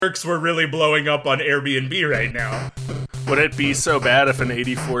Perks were really blowing up on Airbnb right now. Would it be so bad if an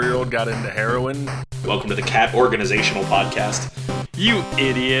 84-year-old got into heroin? Welcome to the Cat Organizational Podcast. You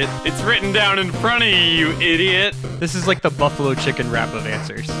idiot. It's written down in front of you idiot. This is like the buffalo chicken wrap of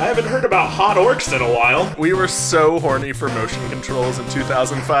answers. I haven't heard about hot orcs in a while. We were so horny for motion controls in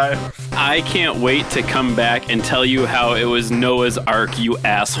 2005. I can't wait to come back and tell you how it was Noah's Ark, you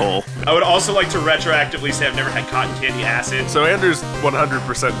asshole. I would also like to retroactively say I've never had cotton candy acid. So Andrew's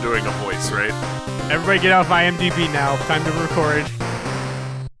 100% doing a voice, right? Everybody get off IMDb now. Time to record.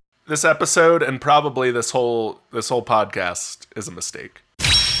 This episode and probably this whole podcast is a mistake.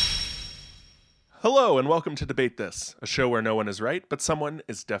 Hello and welcome to Debate This, a show where no one is right, but someone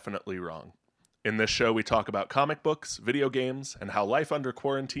is definitely wrong. In this show, we talk about comic books, video games, and how life under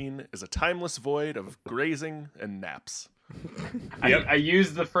quarantine is a timeless void of grazing and naps. I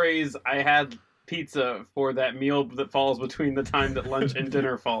used the phrase, I had pizza for that meal that falls between the time that lunch and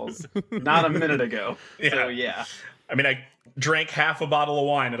dinner falls. Not a minute ago. Yeah. So, yeah. I mean, I drank half a bottle of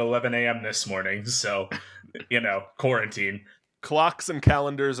wine at 11 a.m. this morning, so, quarantine. Clocks and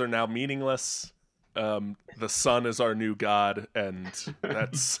calendars are now meaningless. The sun is our new god, and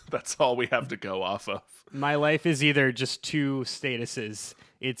that's all we have to go off of. My life is either just two statuses.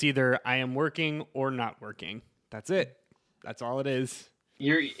 It's either I am working or not working. That's it. That's all it is.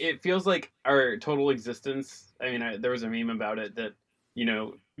 It feels like our total existence. I mean, there was a meme about it that,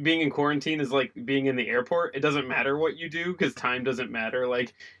 being in quarantine is like being in the airport. It doesn't matter what you do because time doesn't matter.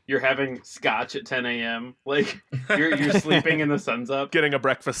 Like, you're having scotch at 10 a.m. Like, you're sleeping and the sun's up. Getting a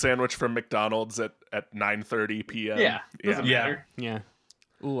breakfast sandwich from McDonald's at 9:30 p.m. Yeah, doesn't matter. Yeah.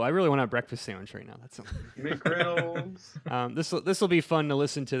 Ooh, I really want a breakfast sandwich right now. That's something. McGriddles. This will be fun to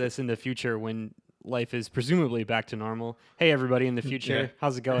listen to this in the future when life is presumably back to normal. Hey, everybody in the future,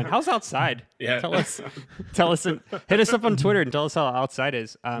 How's it going? How's outside? Yeah. Tell us, and hit us up on Twitter and tell us how outside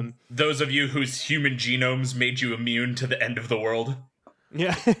is. Those of you whose human genomes made you immune to the end of the world.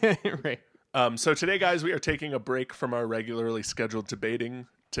 Yeah, right. So today, guys, we are taking a break from our regularly scheduled debating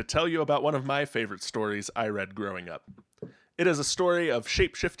to tell you about one of my favorite stories I read growing up. It is a story of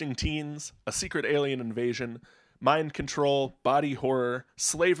shape-shifting teens, a secret alien invasion, mind control, body horror,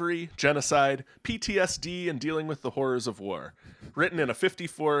 slavery, genocide, PTSD, and dealing with the horrors of war. Written in a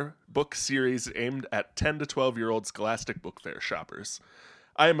 54-book series aimed at 10 to 12-year-old Scholastic Book Fair shoppers.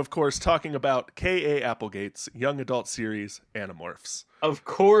 I am, of course, talking about K.A. Applegate's young adult series, Animorphs. Of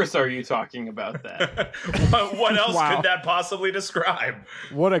course are you talking about that? What else Wow. could that possibly describe?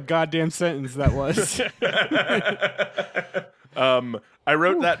 What a goddamn sentence that was. I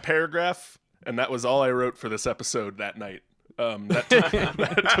wrote that paragraph, and that was all I wrote for this episode that night.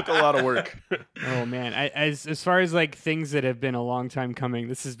 That took a lot of work. Oh man, as far as like things that have been a long time coming,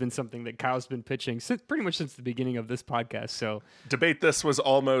 this has been something that Kyle's been pitching pretty much since the beginning of this podcast. So Debate This was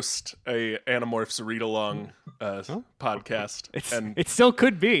almost a Animorphs read-along podcast. it still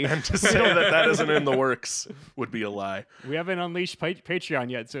could be. And to say that isn't in the works would be a lie. We haven't unleashed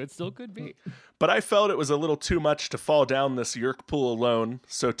Patreon yet, so it still could be. But I felt it was a little too much to fall down this Yerk pool alone.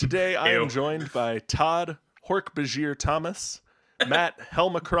 So today I am Ew. joined by Todd Hork-Bajir Thomas, Matt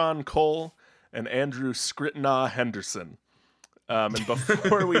Helmacron Cole, and Andrew Skrittnaw Henderson. And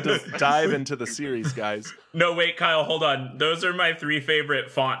before we dive into the series, guys. No, wait, Kyle, hold on. Those are my 3 favorite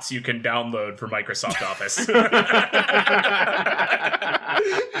fonts you can download for Microsoft Office.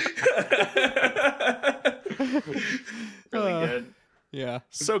 Really good. Yeah.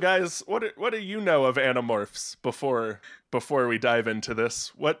 So, guys, what do you know of Animorphs before we dive into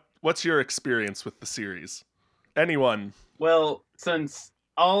this? What's your experience with the series? Anyone? Well, since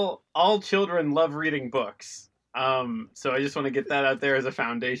all children love reading books, so I just want to get that out there as a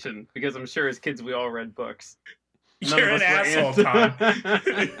foundation, because I'm sure as kids we all read books. You're an asshole, Todd.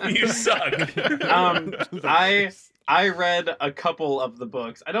 You suck. I read a couple of the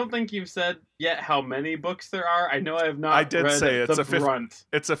books. I don't think you've said yet how many books there are. I know I have not. I did read say it's the a brunt.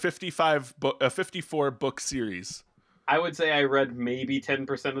 It's a 54 book series. I would say I read maybe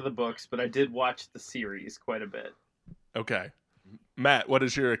 10% of the books, but I did watch the series quite a bit. Okay. Matt, what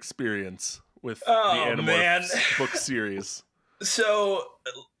is your experience with the Oh, Animorphs man. book series? So,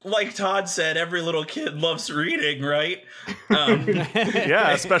 like Todd said, every little kid loves reading, right?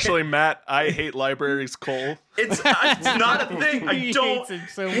 Yeah, especially Matt. I hate libraries, Cole. It's not a thing. I He don't hates it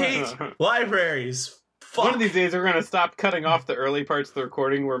so hate much. libraries. fuck. One of these days, we're going to stop cutting off the early parts of the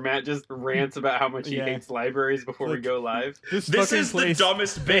recording where Matt just rants about how much he hates libraries before we go live. This fucking is the place,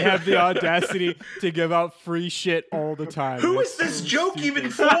 dumbest They bit. have the audacity to give out free shit all the time. Who That's is this so joke stupid.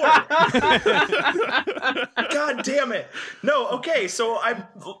 even for? God damn it. No, okay, so I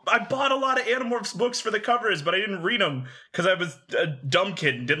bought a lot of Animorphs books for the covers, but I didn't read them because I was a dumb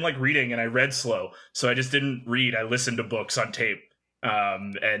kid and didn't like reading, and I read slow. So I just didn't read. I listened to books on tape.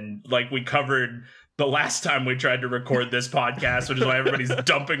 And like we covered the last time we tried to record this podcast, which is why everybody's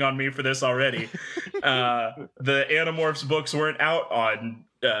dumping on me for this already. The Animorphs books weren't out on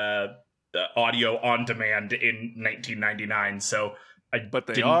audio on demand in 1999, so But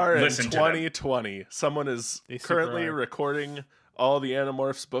they didn't are in listen to them. 2020. Someone is They super currently are. recording all the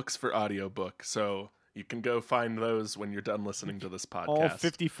Animorphs books for audiobook, so you can go find those when you're done listening to this podcast. All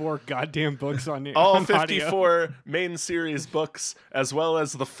 54 goddamn books on All on audio. 54 main series books, as well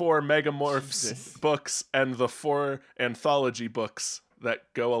as the 4 Megamorphs Jesus. books and the 4 anthology books that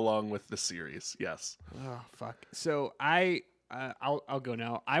go along with the series. Yes. Oh fuck. So I'll go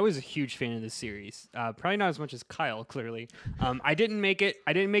now. I was a huge fan of this series. Probably not as much as Kyle, clearly. I didn't make it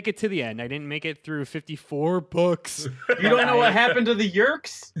to the end. I didn't make it through 54 books. You don't know what happened to the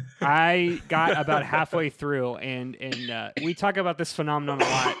Yerks? I got about halfway through, and we talk about this phenomenon a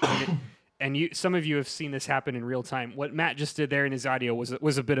lot. And some of you have seen this happen in real time. What Matt just did there in his audio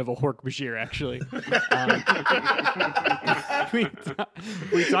was a bit of a Hork-Bajir, actually.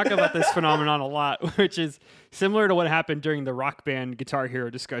 We talk about this phenomenon a lot, which is similar to what happened during the Rock Band Guitar Hero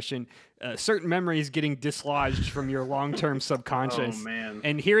discussion. Certain memories getting dislodged from your long-term subconscious. Oh, man.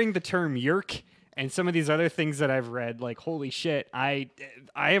 And hearing the term Yerk and some of these other things that I've read, like, holy shit, I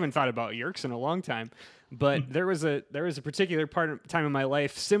haven't thought about Yerks in a long time. But there was a particular time in my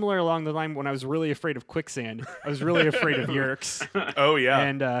life, similar along the line when I was really afraid of quicksand. I was really afraid of Yerks. Oh, yeah.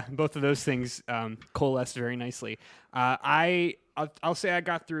 And both of those things coalesced very nicely. I'll say I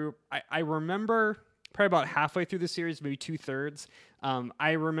got through. I remember probably about halfway through the series, maybe 2/3.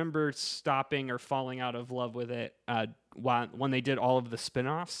 I remember stopping or falling out of love with it when they did all of the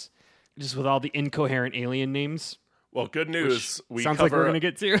spin-offs, just with all the incoherent alien names. Well, good news. We Sounds cover, like we're gonna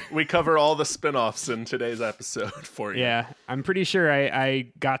get to. we cover all the spin-offs in today's episode for you. Yeah, I'm pretty sure I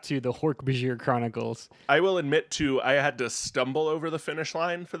got to the Hork-Bajir Chronicles. I will admit to I had to stumble over the finish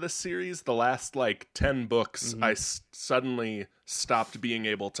line for this series. The last 10 books, I suddenly stopped being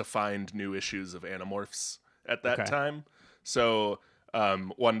able to find new issues of Animorphs at that Okay. time. So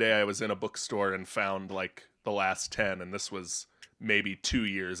one day I was in a bookstore and found the last 10, and this was maybe 2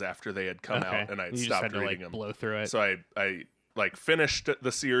 years after they had come out, and I you just stopped had to reading them. blow through it. So I finished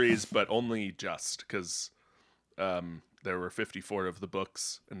the series, but only just because there were 54 of the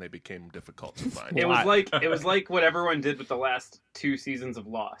books, and they became difficult to find. It was like what everyone did with the last 2 seasons of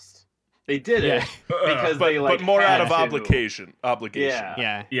Lost. They did it because they but more out had of to. obligation.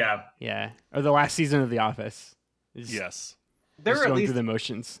 Yeah. Yeah. Or the last season of The Office. Yes. There Just were at going least through the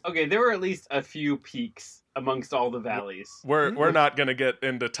motions. okay. There were at least a few peaks amongst all the valleys. We're not going to get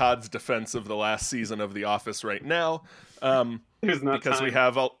into Todd's defense of the last season of The Office right now, There's not because time.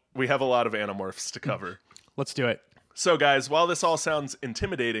 we have a lot of Animorphs to cover. Let's do it. So, guys, while this all sounds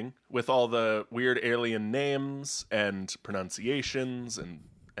intimidating with all the weird alien names and pronunciations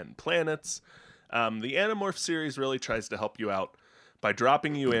and planets, the Animorph series really tries to help you out by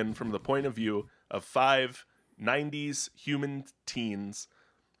dropping you in from the point of view of 5 90s human teens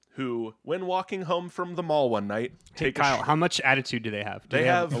who, when walking home from the mall one night, Hey, Kyle, how much attitude do they have? Do They they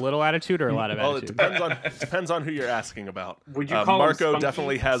have have- a little attitude or a lot of well, it attitude? depends on who you're asking about. Would you call them Marco spunky-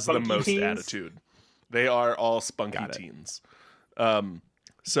 definitely has the spunky most teens? attitude. They are all spunky Got it. teens.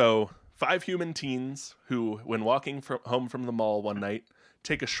 So 5 human teens who, when walking home from the mall one night,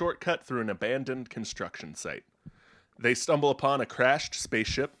 take a shortcut through an abandoned construction site. They stumble upon a crashed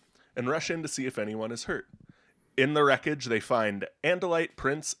spaceship and rush in to see if anyone is hurt. In the wreckage, they find Andalite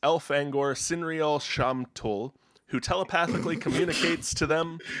Prince Elfangor Sinriel Shamtul, who telepathically communicates to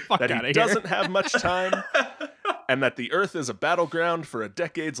them that outta he here. doesn't have much time and that the Earth is a battleground for a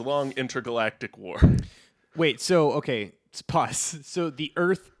decades-long intergalactic war. Wait, so, okay, pause. So the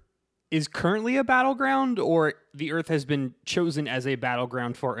Earth is currently a battleground, or the Earth has been chosen as a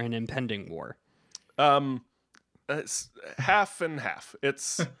battleground for an impending war? It's half and half.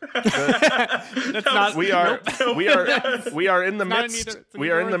 It's That's not. we are in the not an midst either- it's an we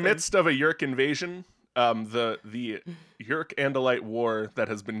are in either the or thing. midst of a Yeerk invasion. The Yeerk Andalite war that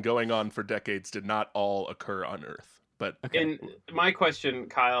has been going on for decades did not all occur on Earth, but And my question,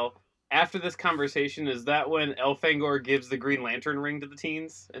 Kyle, after this conversation, is that when Elfangor gives the Green Lantern ring to the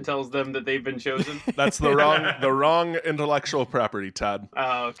teens and tells them that they've been chosen? that's the wrong intellectual property, Todd.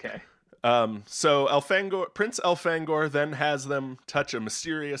 Oh, okay. So Prince Elfangor then has them touch a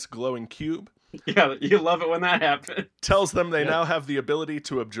mysterious glowing cube, Yeah, you love it when that happens. tells them they now have the ability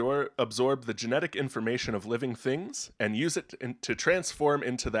to absorb the genetic information of living things and use it to transform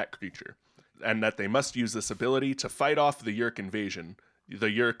into that creature, and that they must use this ability to fight off the Yeerk invasion, the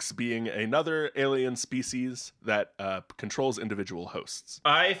Yeerks being another alien species that controls individual hosts.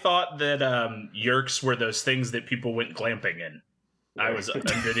 I thought that Yeerks were those things that people went glamping in. I was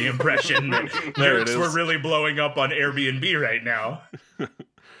under the impression that There it Yeerks were is. really blowing up on Airbnb right now.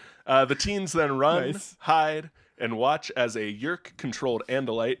 The teens then run, Nice. hide, and watch as a Yeerk-controlled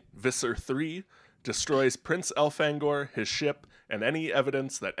Andalite, Visser 3, destroys Prince Elfangor, his ship, and any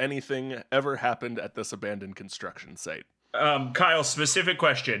evidence that anything ever happened at this abandoned construction site. Kyle, specific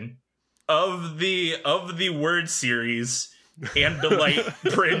question. Of the word series,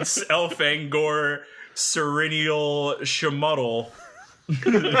 Andalite, Prince Elfangor, Serenial, Shamuddle,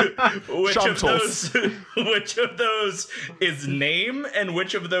 which of those is name and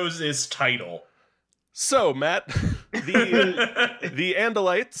which of those is title? So, Matt, the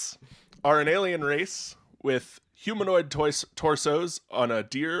Andalites are an alien race with humanoid torsos on a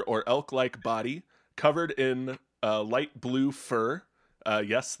deer or elk-like body, covered in light blue fur.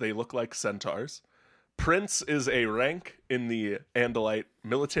 Yes, they look like centaurs. Prince is a rank in the Andalite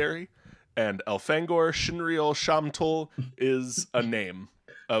military, and Elfangor Shinriel Shamtul is a name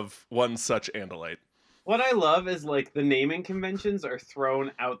of one such Andalite. What I love is like the naming conventions are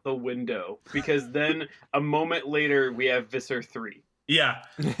thrown out the window because then a moment later we have Visser 3. Yeah.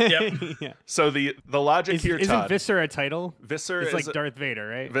 Yep. Yeah. So the logic here, Isn't Todd. Visser a title? Visser It's is like Darth Vader,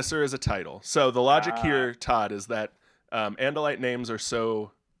 right? Visser is a title. So the logic here, Todd, is that Andalite names are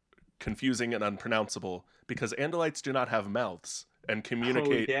so confusing and unpronounceable because Andalites do not have mouths and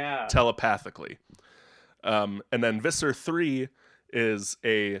communicate yeah. telepathically. And then Visser 3 is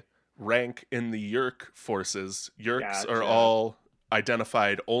a rank in the Yeerk forces. Yeerks are Gotcha. all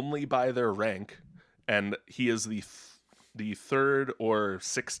identified only by their rank, and he is the third or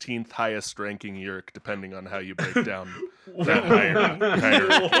 16th highest ranking Yeerk, depending on how you break down that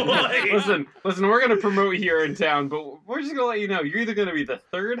hierarchy. Listen, we're gonna promote here in town, but we're just gonna let you know you're either gonna be the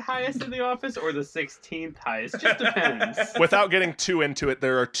third highest in the office or the 16th highest. Just depends. Without getting too into it,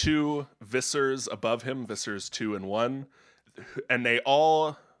 there are two Vissers above him, Vissers 2 and 1, and they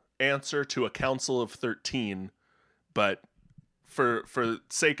all answer to a council of 13, but for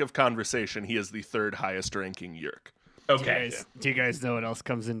sake of conversation, he is the third highest ranking Yeerk. Okay. Do you guys know what else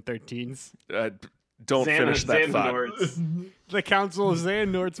comes in 13s? Don't finish that thought. Xandorts. The Council of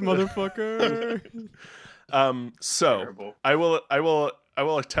Xandorts, motherfucker. So Terrible. I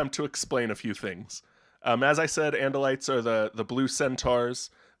will attempt to explain a few things. As I said, Andalites are the blue centaurs.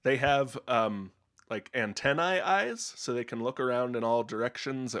 They have like antennae eyes, so they can look around in all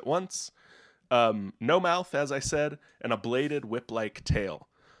directions at once. No mouth, as I said, and a bladed whip-like tail.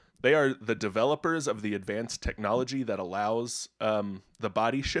 They are the developers of the advanced technology that allows the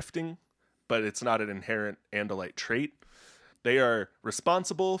body shifting, but it's not an inherent Andalite trait. They are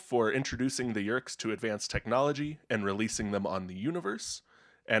responsible for introducing the Yeerks to advanced technology and releasing them on the universe,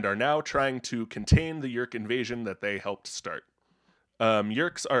 and are now trying to contain the Yeerk invasion that they helped start.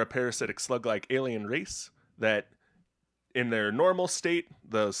 Yeerks are a parasitic slug-like alien race that, in their normal state,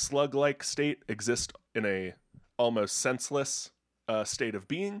 the slug-like state, exist in a almost senseless state of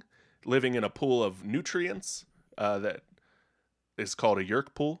being, living in a pool of nutrients that is called a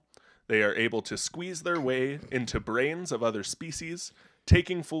Yeerk pool. They are able to squeeze their way into brains of other species,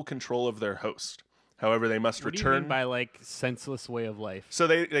 taking full control of their host. However, they must What do you return. mean by like senseless way of life? So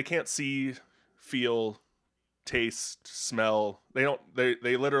they can't see, feel, taste, smell.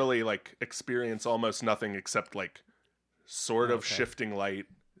 They literally like experience almost nothing except like sort of Okay. shifting light,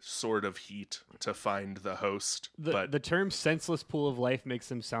 sort of heat to find the host. The but term senseless pool of life makes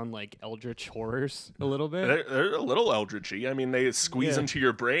them sound like eldritch horrors a little bit. they're a little eldritchy. I mean, they squeeze Yeah. into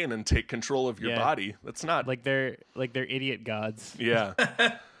your brain and take control of your Yeah. body. That's not Like they're idiot gods. yeah.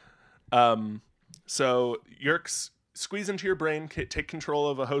 So Yeerks squeeze into your brain, take control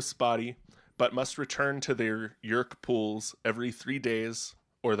of a host's body, but must return to their Yeerk pools every 3 days,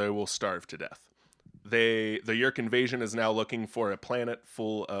 or they will starve to death. The Yeerk invasion is now looking for a planet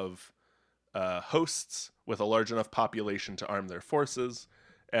full of hosts with a large enough population to arm their forces,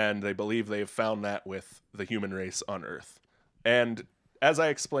 and they believe they have found that with the human race on Earth. And as I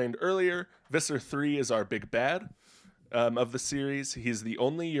explained earlier, Visser 3 is our big bad of the series. He's the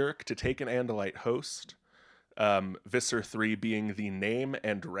only Yeerk to take an Andalite host, Visser 3 being the name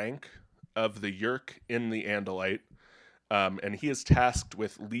and rank of the Yeerk in the Andalite, and he is tasked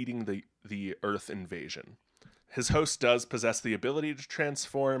with leading the Earth invasion. his host does possess the ability to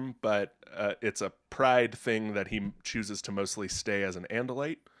transform, but it's a pride thing that he chooses to mostly stay as an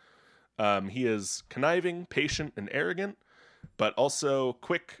Andalite. He is conniving, patient, and arrogant, but also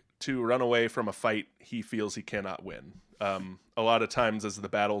quick to run away from a fight he feels he cannot win. A lot of times as the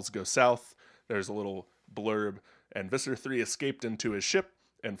battles go south, there's a little blurb, and Visser 3 escaped into his ship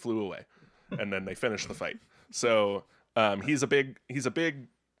and flew away. And then they finish the fight. So he's a big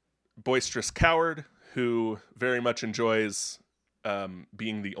boisterous coward who very much enjoys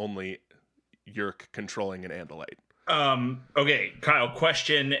being the only Yeerk controlling an Andalite. Okay, Kyle,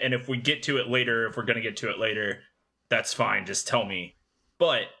 question, and if we get to it later, if we're gonna get to it later, that's fine, just tell me.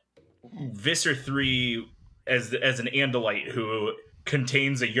 But Visser 3 as an Andalite who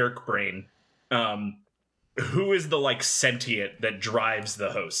contains a Yeerk brain, who is the like sentient that drives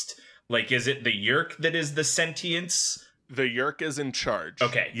the host? Like, is it the Yeerk that is the sentience? The Yeerk is in charge.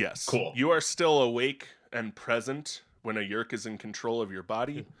 Okay, Yes. cool. You are still awake and present when a Yeerk is in control of your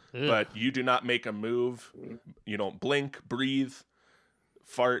body, but you do not make a move. You don't blink, breathe,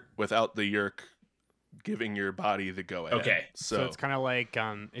 fart without the Yeerk giving your body the go ahead. Okay. So it's kind of like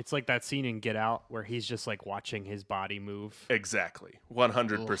it's like that scene in Get Out where he's just like watching his body move. Exactly.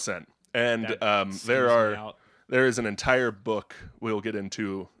 100%. And Skews me out. there is an entire book we'll get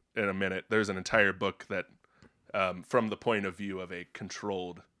into in a minute. There's an entire book that from the point of view of a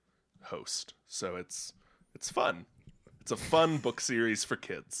controlled host. So it's fun. It's a fun book series for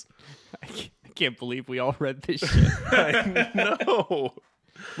kids. I can't believe we all read this shit. I know.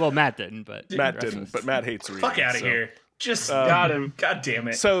 Well, Matt didn't, but Matt didn't, but Matt hates reading. Fuck out of so. here. Just Got him. God damn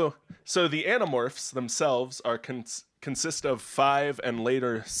it. So the Animorphs themselves are consist of 5 and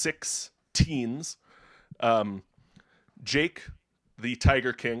later 6 teens. Jake, the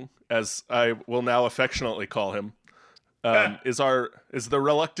Tiger King, as I will now affectionately call him, is the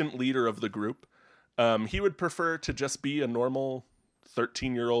reluctant leader of the group. He would prefer to just be a normal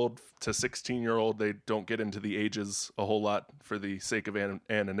 13-year-old to 16-year-old. They don't get into the ages a whole lot for the sake of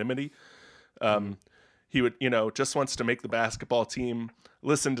anonymity. He would, just wants to make the basketball team,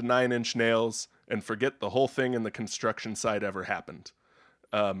 listen to Nine Inch Nails, and forget the whole thing in the construction site ever happened.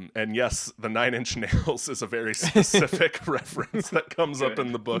 And yes, the Nine Inch Nails is a very specific reference that comes up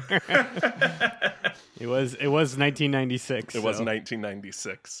in the book. it was 1996. It was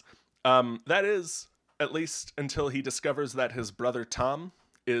 1996. That is, at least until he discovers that his brother Tom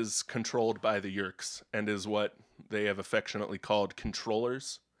is controlled by the Yeerks and is what they have affectionately called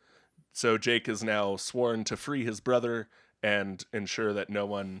controllers. So Jake is now sworn to free his brother and ensure that no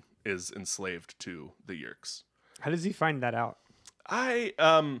one is enslaved to the Yeerks. How does he find that out?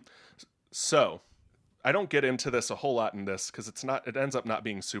 So I don't get into this a whole lot in this because it ends up not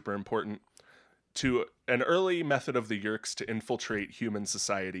being super important. To an early method of the Yeerks to infiltrate human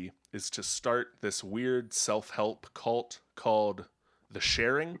society is to start this weird self-help cult called the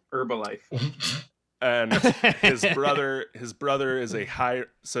Sharing. Herbalife. And his brother is a high,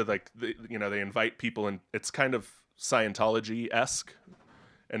 so like they invite people, and it's kind of Scientology-esque,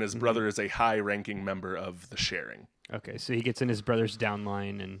 and his brother is a high-ranking member of the Sharing. Okay, so he gets in his brother's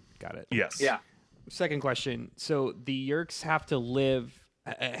downline and got it. Yes. Yeah. Second question. So the Yeerks have to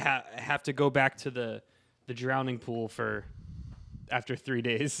have to go back to the drowning pool after 3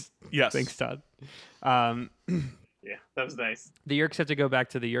 days. Yes. Thanks, Todd. Yeah, that was nice. The Yeerks have to go back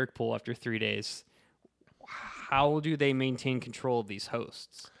to the Yeerk pool after 3 days. How do they maintain control of these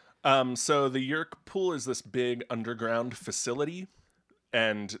hosts? So the Yeerk pool is this big underground facility,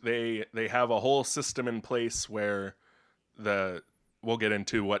 and they have a whole system in place where we'll get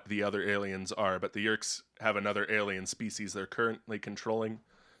into what the other aliens are, but the Yeerks have another alien species they're currently controlling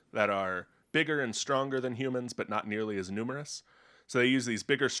that are bigger and stronger than humans, but not nearly as numerous. So they use these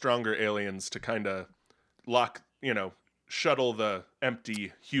bigger, stronger aliens to kind of shuttle the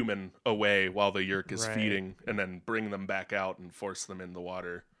empty human away while the Yeerk is feeding, and then bring them back out and force them in the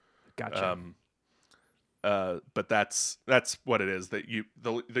water. Gotcha. But that's what it is. That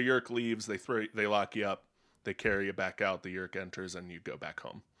the Yeerk leaves, they lock you up, they carry you back out, the Yeerk enters, and you go back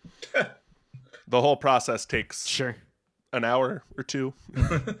home. The whole process takes an hour or two.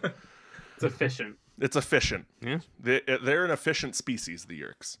 It's efficient. It's efficient. Yeah. They're an efficient species, the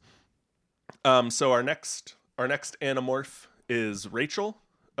Yeerks. So our next Animorph is Rachel,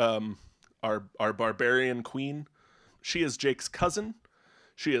 our barbarian queen. She is Jake's cousin.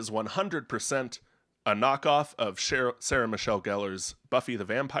 She is 100% a knockoff of Sarah Michelle Gellar's Buffy the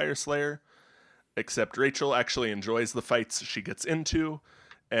Vampire Slayer, except Rachel actually enjoys the fights she gets into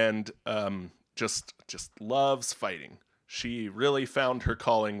and just loves fighting. She really found her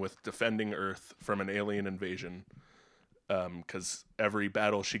calling with defending Earth from an alien invasion. because every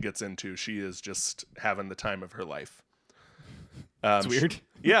battle she gets into, she is just having the time of her life. It's weird.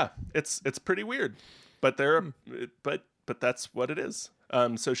 Yeah, it's pretty weird, but but that's what it is.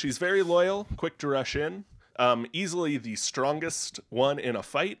 So she's very loyal, quick to rush in, easily the strongest one in a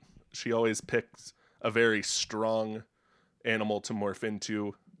fight. She always picks a very strong animal to morph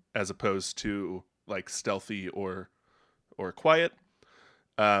into, as opposed to like stealthy or quiet.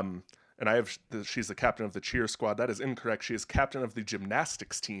 And she's the captain of the cheer squad. That is incorrect. She is captain of the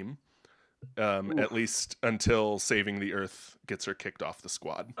gymnastics team. At least until Saving the Earth gets her kicked off the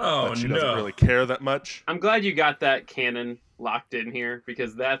squad. Oh, but she no. doesn't really care that much. I'm glad you got that canon locked in here,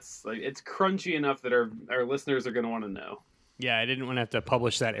 because that's like, it's crunchy enough that our listeners are going to want to know. Yeah, I didn't want to have to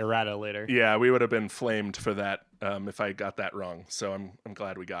publish that errata later. Yeah, we would have been flamed for that if I got that wrong. So I'm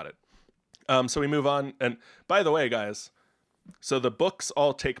glad we got it. So we move on. And by the way, guys, so the books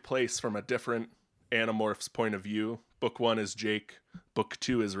all take place from a different Animorph's point of view. Book 1 is Jake. Book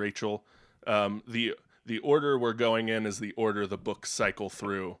 2 is Rachel. The order we're going in is the order the books cycle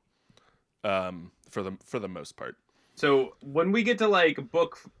through, for the most part. So when we get to like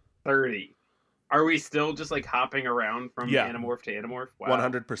book 30, are we still just like hopping around from Animorph to Animorph? Wow.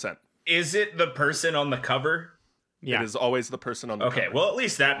 100%. Is it the person on the cover? It is always the person on the Okay, cover. well, at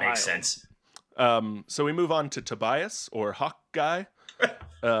least that makes sense. So we move on to Tobias, or Hawk Guy.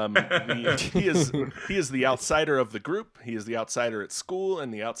 He is the outsider of the group. He is the outsider at school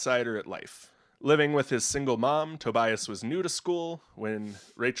and the outsider at life. Living with his single mom, Tobias was new to school when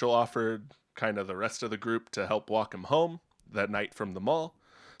Rachel offered kind of the rest of the group to help walk him home that night from the mall.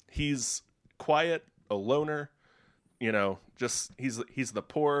 He's quiet, a loner, just he's the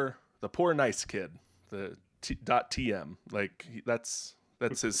poor nice kid, the .tm. Like that's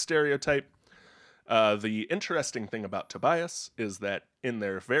his stereotype. The interesting thing about Tobias is that in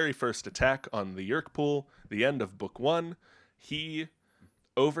their very first attack on the Yeerkpool, the end of book 1, he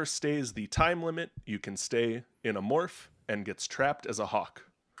overstays the time limit you can stay in a morph and gets trapped as a hawk.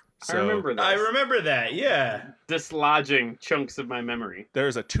 So I remember that. I remember that, yeah. Dislodging chunks of my memory.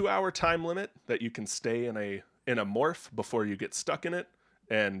 there's a 2-hour time limit that you can stay in a morph before you get stuck in it,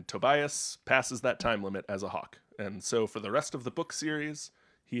 and Tobias passes that time limit as a hawk. And so for the rest of the book series,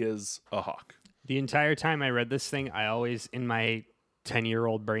 he is a hawk. The entire time I read this thing, I always, in my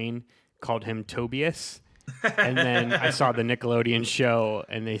 10-year-old brain, called him Tobias. And then I saw the Nickelodeon show,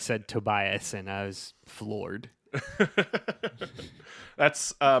 and they said Tobias, and I was floored.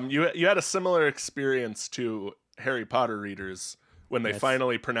 That's you had a similar experience to Harry Potter readers when they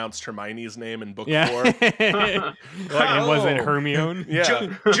finally pronounced Hermione's name in book 4. And was it Hermione?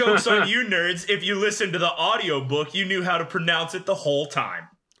 Yeah. Jokes on you nerds. If you listened to the audiobook, you knew how to pronounce it the whole time.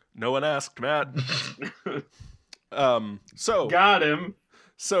 No one asked, Matt. So Got him.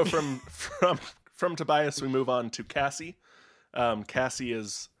 So from Tobias, we move on to Cassie. Cassie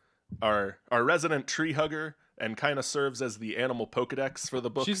is our resident tree hugger and kind of serves as the animal Pokedex for the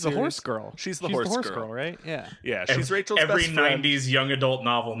book. She's series. the horse girl. She's the horse girl, right? Yeah. Yeah, she's Rachel's Every best friend. 90s young adult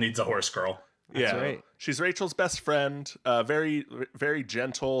novel needs a horse girl. Yeah, right. She's Rachel's best friend. Very, very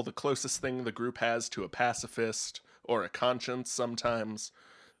gentle. The closest thing the group has to a pacifist or a conscience sometimes,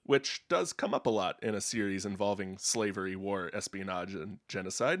 which does come up a lot in a series involving slavery, war, espionage, and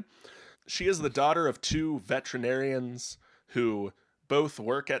genocide. She is the daughter of 2 veterinarians who both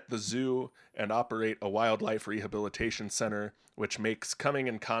work at the zoo and operate a wildlife rehabilitation center, which makes coming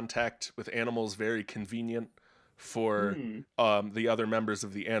in contact with animals very convenient for the other members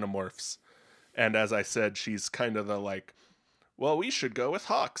of the Animorphs. And as I said, she's kind of the like, well, we should go with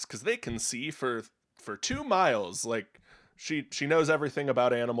hawks because they can see for 2 miles. Like she knows everything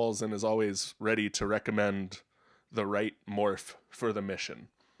about animals and is always ready to recommend the right morph for the mission.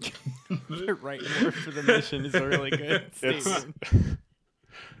 Right more for the mission is a really good statement.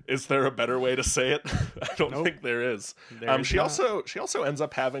 Is there a better way to say it? I don't Nope. think there is. She also ends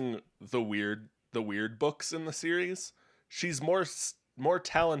up having the weird books in the series. She's more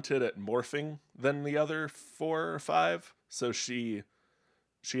talented at morphing than the other 4 or 5, so she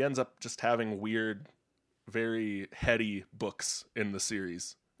ends up just having weird, very heady books in the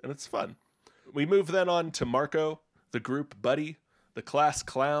series, and it's fun. We move then on to Marco, the group buddy, the class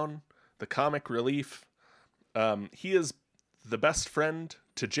clown, the comic relief. He is the best friend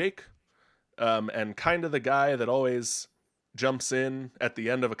to Jake, and kind of the guy that always jumps in at the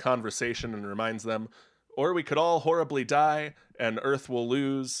end of a conversation and reminds them, or we could all horribly die and Earth will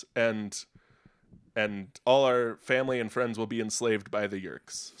lose and all our family and friends will be enslaved by the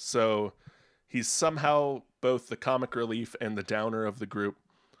Yeerks. So he's somehow both the comic relief and the downer of the group.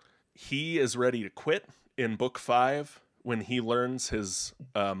 He is ready to quit in book 5 when he learns his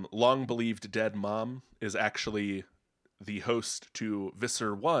long believed dead mom is actually the host to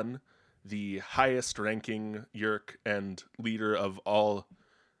Visser 1, the highest ranking Yeerk and leader of all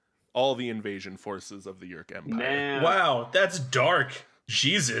the invasion forces of the Yeerk Empire. Man, Wow, that's dark.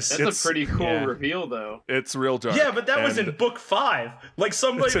 Jesus. that's a pretty cool yeah. reveal, though. It's real dark. Yeah, but that was and in book 5. Like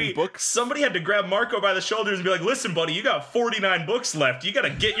in book- somebody had to grab Marco by the shoulders and be like, "Listen, buddy, you got 49 books left. You got to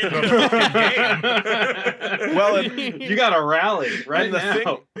get your fucking game." Well, and, You gotta rally right and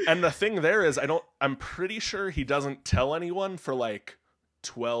the now. thing there is, I'm pretty sure he doesn't tell anyone for like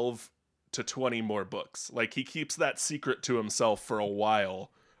 12 to 20 more books. Like, he keeps that secret to himself for a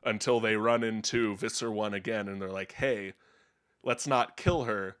while until they run into Visser 1 again, and they're like, "Hey, let's not kill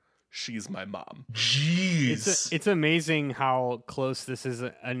her. She's my mom." Jeez. It's amazing how close this is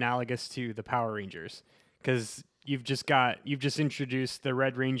analogous to the Power Rangers, because you've just introduced the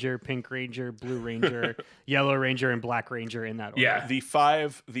Red Ranger, Pink Ranger, Blue Ranger, Yellow Ranger, and Black Ranger in that order. Yeah. The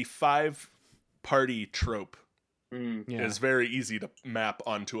five party trope Yeah. is very easy to map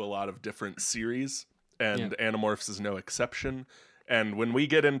onto a lot of different series, and Animorphs is no exception. And when we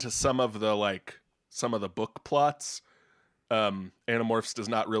get into some of the book plots, Animorphs does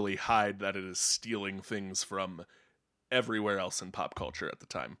not really hide that it is stealing things from everywhere else in pop culture at the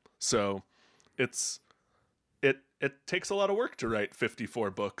time. So it takes a lot of work to write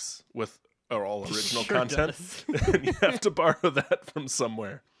 54 books with all original Sure content. does. And you have to borrow that from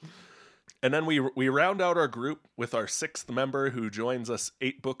somewhere. And then we round out our group with our 6th member, who joins us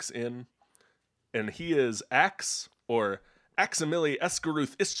 8 books in, and he is Axe, or Aximili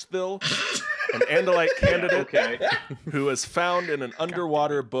Esgaruth Ishthil, an Andalite candidate Okay. who is found in an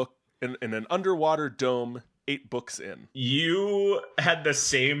underwater book in an underwater dome 8 books in. You had the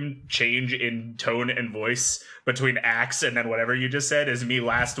same change in tone and voice between Axe and then whatever you just said as me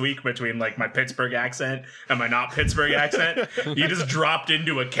last week between like my Pittsburgh accent and my not Pittsburgh accent. You just dropped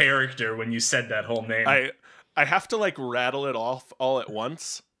into a character when you said that whole name. I have to like rattle it off all at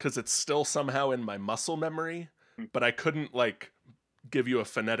once because it's still somehow in my muscle memory, but I couldn't like give you a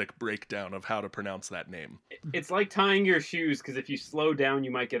phonetic breakdown of how to pronounce that name. It's like tying your shoes, because if you slow down,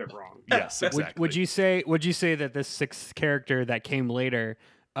 you might get it wrong. Yes, exactly. Would you say that this 6th character that came later,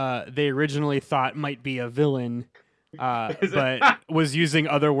 they originally thought might be a villain, but was using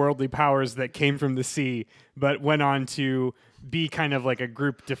otherworldly powers that came from the sea, but went on to be kind of like a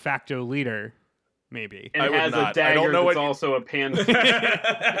group de facto leader, maybe? And I it would has not. a I dagger don't know that's what- also a pan.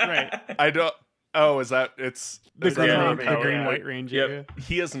 Right. I don't. Oh, is that it's The green, Yeah. the green Yeah. white ranger. Yep.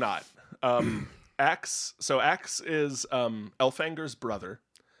 He is not. Axe. So Axe is Elfanger's brother.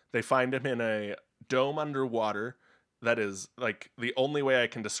 They find him in a dome underwater. That is like the only way I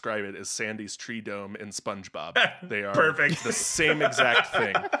can describe it is Sandy's tree dome in SpongeBob. They are Perfect. the same exact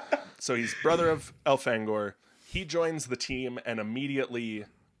thing. So he's brother of Elfangor. He joins the team and immediately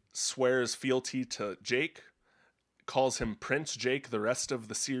swears fealty to Jake, calls him Prince Jake the rest of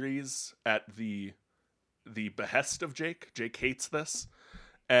the series at the behest of Jake. Jake hates this,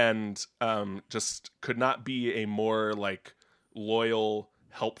 and just could not be a more like loyal,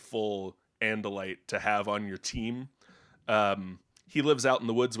 helpful Andalite to have on your team. He lives out in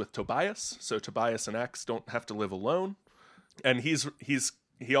the woods with Tobias, so Tobias and Axe don't have to live alone. And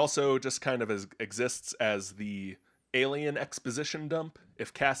he also just kind of exists as the alien exposition dump.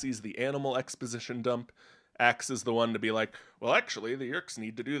 If Cassie's the animal exposition dump, Axe is the one to be like, well, actually, the Yeerks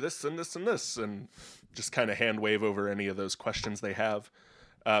need to do this and this and this, and just kind of hand wave over any of those questions they have.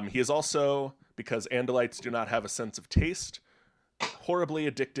 He is also, because Andalites do not have a sense of taste, horribly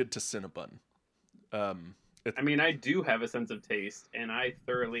addicted to Cinnabon. I mean, I do have a sense of taste, and I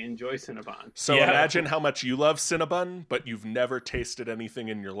thoroughly enjoy Cinnabon. So Yeah. imagine how much you love Cinnabon, but you've never tasted anything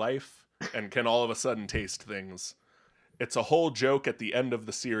in your life, and can all of a sudden taste things. It's a whole joke at the end of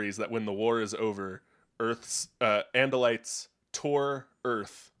the series that when the war is over, Andalites tour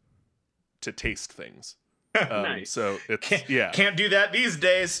Earth to taste things. Nice. So it's Can't do that these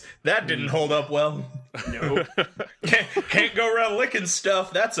days. That didn't hold up well. Nope. Can't go around licking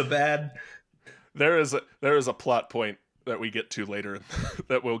stuff. That's a bad. There is a plot point that we get to later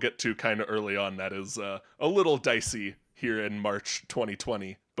that we'll get to kind of early on that is a little dicey here in March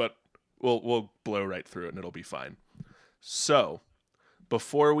 2020, but we'll blow right through it and it'll be fine. So,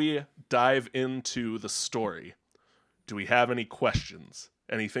 before we dive into the story, do we have any questions?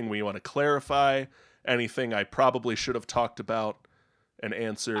 Anything we want to clarify? Anything I probably should have talked about and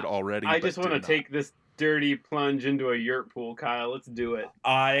answered already? I but just want to did not? take this dirty plunge into a yurt pool, Kyle. Let's do it.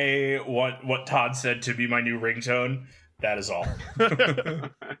 I want what Todd said to be my new ringtone. That is all.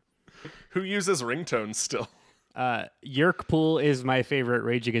 Who uses ringtones still? Yeerk Pool is my favorite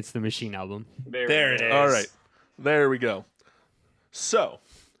Rage Against the Machine album. There it is. All right, there we go. So,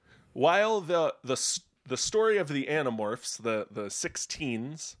 while the story of the Animorphs, the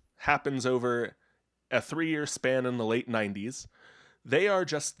 16s, happens over a 3-year span in the late 90s. They are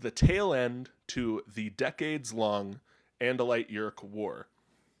just the tail end to the decades-long Andalite-Yeerk War.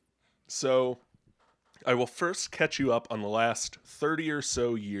 So I will first catch you up on the last 30 or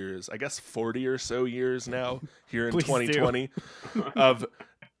so years, I guess 40 or so years now, here in Please 2020, of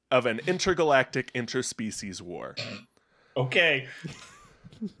an intergalactic interspecies war. Okay.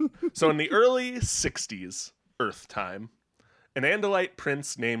 So in the early 60s, Earth time, an Andalite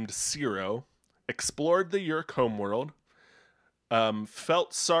prince named Ciro explored the Yeerk homeworld,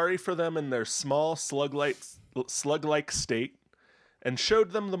 felt sorry for them in their small slug-like state, and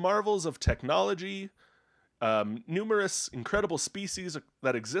showed them the marvels of technology, numerous incredible species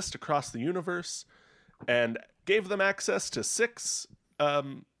that exist across the universe, and gave them access to 6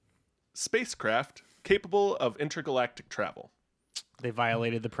 spacecraft capable of intergalactic travel. They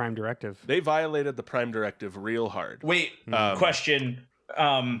violated the Prime Directive. They violated the Prime Directive real hard. Wait, question.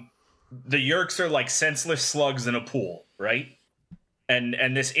 The Yeerks are like senseless slugs in a pool, right?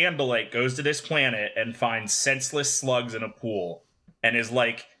 And this Andalite goes to this planet and finds senseless slugs in a pool and is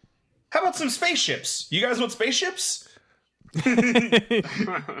like, how about some spaceships? You guys want spaceships?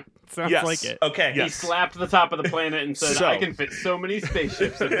 Sounds Yes. like it. Okay. He Yes. slapped the top of the planet and said, So- I can fit so many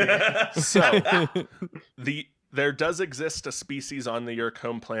spaceships in here. So, there does exist a species on the Yeerk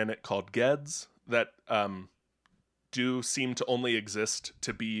home planet called Geds that do seem to only exist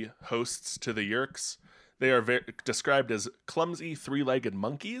to be hosts to the Yeerks. They are described as clumsy 3-legged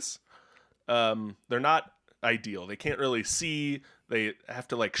monkeys. They're not ideal. They can't really see. They have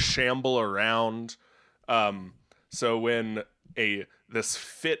to like shamble around. So when this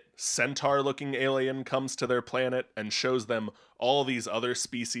fit centaur-looking alien comes to their planet and shows them all these other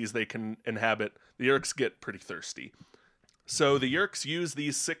species they can inhabit, the Yeerks get pretty thirsty. So the Yeerks use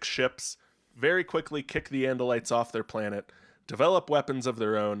these 6 ships, very quickly kick the Andalites off their planet, develop weapons of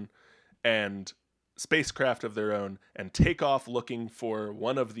their own, and spacecraft of their own, and take off looking for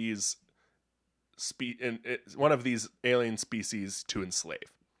one of these alien species to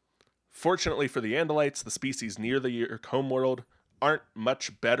enslave. Fortunately for the Andalites, the species near the Yeerk homeworld aren't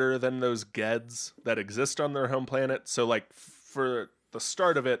much better than those Geds that exist on their home planet. So, like, for the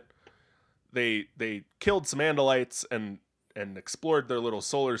start of it, they killed some Andalites and explored their little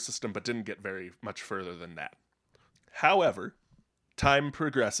solar system, but didn't get very much further than that. However, time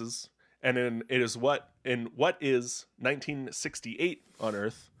progresses, and in what is 1968 on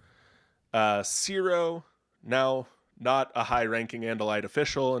Earth, Ciro, now not a high-ranking Andalite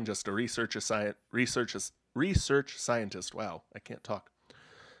official and just a research scientist. Wow, I can't talk.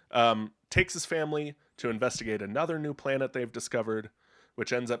 Takes his family to investigate another new planet they've discovered,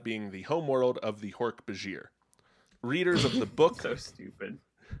 which ends up being the homeworld of the Hork-Bajir. Readers of the book So stupid.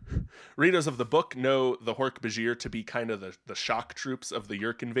 Readers of the book know the Hork-Bajir to be kind of the shock troops of the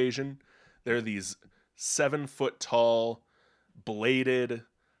Yeerk invasion. They're these 7-foot-tall, bladed,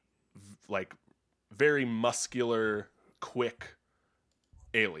 like very muscular, quick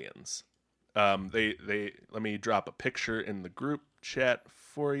aliens. They let me drop a picture in the group chat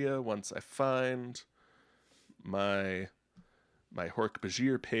for you once I find my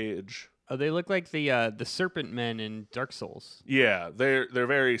Hork-Bajir page. Oh, they look like the Serpent Men in Dark Souls. Yeah, they're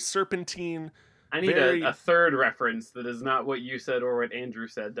very serpentine. I need Very- a third reference that is not what you said or what Andrew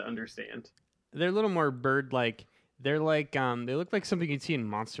said to understand. They're a little more bird-like. They're like they look like something you'd see in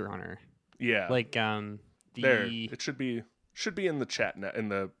Monster Hunter. Yeah, Like there. It should be in the chat now, in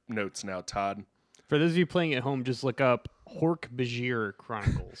the notes now, Todd. For those of you playing at home, just look up Hork-Bajir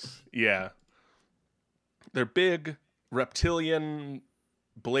Chronicles. Yeah, they're big reptilian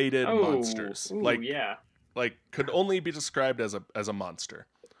bladed Oh, monsters. ooh, like yeah, could only be described as a monster.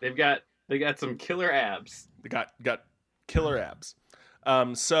 they got some killer abs. They got killer abs.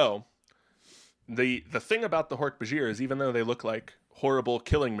 So the thing about the Hork-Bajir is, even though they look like horrible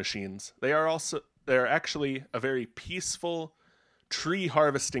killing machines, they're actually a very peaceful tree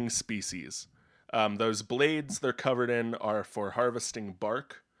harvesting species. Those blades they're covered in are for harvesting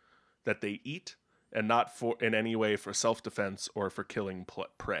bark that they eat, and not in any way for self-defense or for killing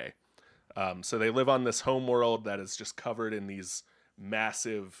prey. So they live on this homeworld that is just covered in these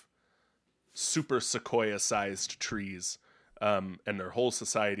massive, super sequoia-sized trees, and their whole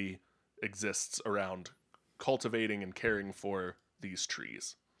society exists around cultivating and caring for these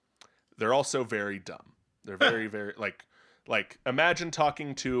trees. They're also very dumb. They're very, very, like imagine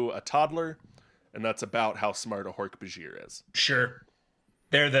talking to a toddler, and that's about how smart a Hork-Bajir is. Sure.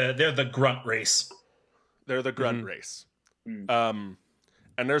 They're the grunt race. They're the grunt race. And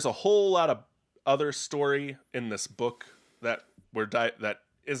there's a whole lot of other story in this book that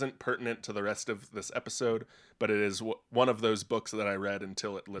isn't pertinent to the rest of this episode, but it is one of those books that I read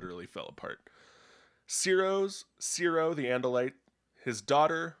until it literally fell apart. Ciro the Andalite, his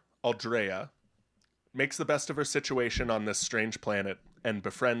daughter Aldrea, makes the best of her situation on this strange planet and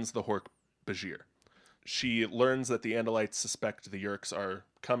befriends the Hork-Bajir. She learns that the Andalites suspect the Yeerks are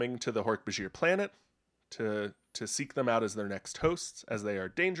coming to the Hork-Bajir planet to seek them out as their next hosts, as they are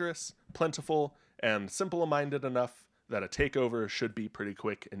dangerous, plentiful, and simple-minded enough that a takeover should be pretty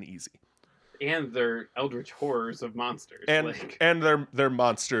quick and easy. And they're eldritch horrors of monsters. And they're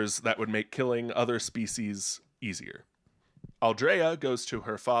monsters that would make killing other species easier. Aldrea goes to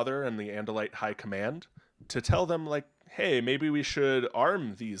her father and the Andalite High Command to tell them, like, hey, maybe we should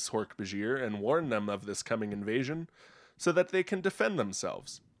arm these Hork-Bajir and warn them of this coming invasion so that they can defend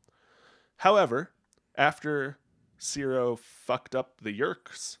themselves. However, after Ciro fucked up the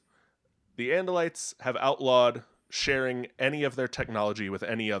Yeerks, the Andalites have outlawed sharing any of their technology with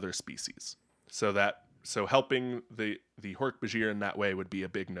any other species. So helping the Hork-Bajir in that way would be a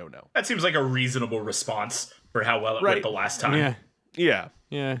big no-no. That seems like a reasonable response for how well it went the last time.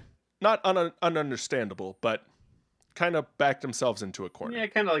 Yeah. Not ununderstandable, but kind of backed themselves into a corner. Yeah,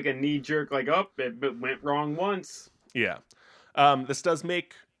 kind of like a knee-jerk, like, oh, it went wrong once. Yeah. This does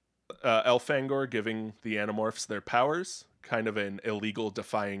make Elfangor giving the Animorphs their powers kind of an illegal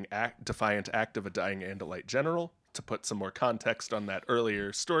defiant act of a dying Andalite general, to put some more context on that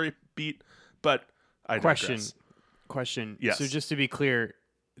earlier story beat, but I digress. Question. Yes. So just to be clear,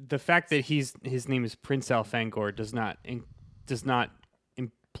 the fact that his name is Prince Elfangor does not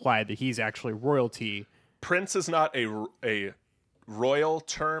imply that he's actually royalty. Prince is not a royal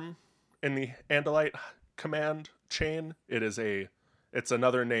term in the Andalite command chain. It's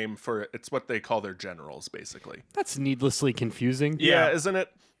another name for it's what they call their generals, basically. That's needlessly confusing. Yeah, isn't it?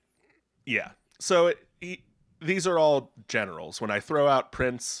 Yeah. So these are all generals. When I throw out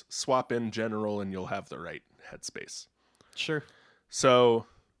Prince, swap in general, and you'll have the right headspace. Sure. So,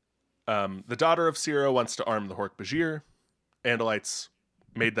 the daughter of Ciro wants to arm the Hork-Bajir. Andalites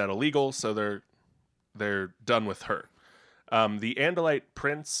made that illegal, so they're done with her. The Andalite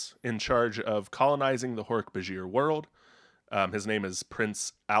prince in charge of colonizing the Hork-Bajir world, his name is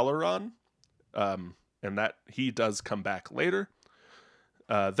Prince Alaron, and that he does come back later.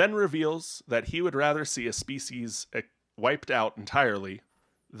 Then reveals that he would rather see a species wiped out entirely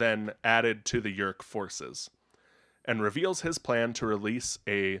than added to the Yeerk forces, and reveals his plan to release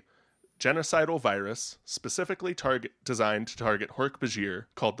a genocidal virus specifically designed to target Hork-Bajir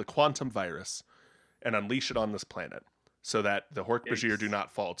called the Quantum Virus, and unleash it on this planet so that the Hork-Bajir do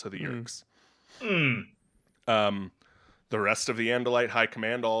not fall to the Yeerks. The rest of the Andalite High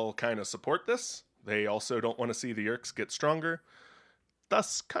Command all kind of support this. They also don't want to see the Yeerks get stronger,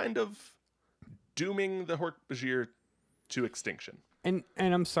 thus kind of dooming the Hork-Bajir to extinction. And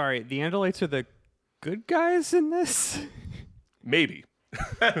I'm sorry, the Andalites are the good guys in this? Maybe.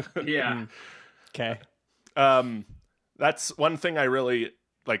 Yeah. Okay. That's one thing I really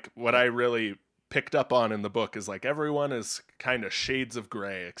like. What I really picked up on in the book is like everyone is kind of shades of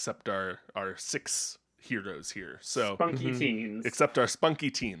gray except our 6 heroes here. So Spunky teens. Except our spunky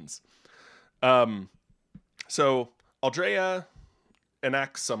teens. So Aldrea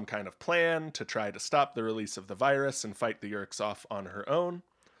enacts some kind of plan to try to stop the release of the virus and fight the Yeerks off on her own.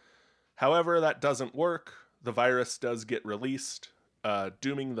 However, that doesn't work. The virus does get released,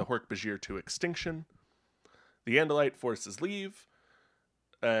 dooming the Hork-Bajir to extinction. The Andalite forces leave,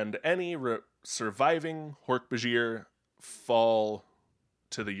 and any surviving Hork-Bajir fall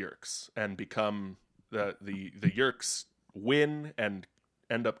to the Yeerks and become the Yeerks win and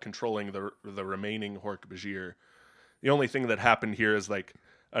end up controlling the remaining Hork-Bajir. The only thing that happened here is like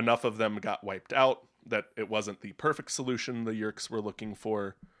enough of them got wiped out that it wasn't the perfect solution the Yeerks were looking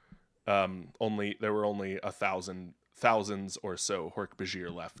for. There were only thousands or so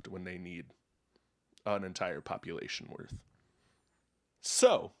Hork-Bajir left when they need an entire population worth.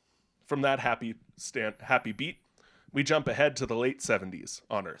 So, from that happy beat, we jump ahead to the late 70s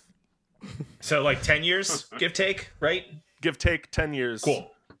on Earth. So like 10 years, give take, right? Give take 10 years.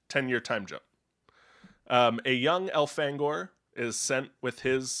 Cool. 10-year time jump. A young Elfangor is sent with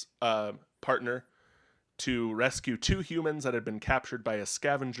his partner to rescue 2 humans that had been captured by a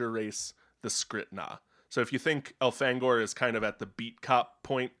scavenger race, the Skritna. So if you think Elfangor is kind of at the beat cop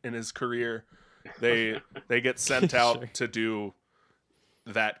point in his career, they get sent out to do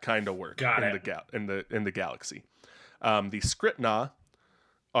that kind of work in the galaxy. The Skritna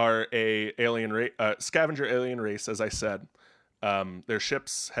are a scavenger alien race, as I said. Their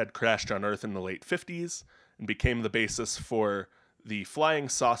ships had crashed on Earth in the late 50s and became the basis for the flying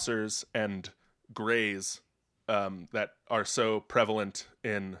saucers and greys that are so prevalent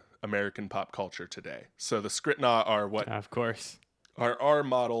in American pop culture today. So the Skritna are what Of course. are our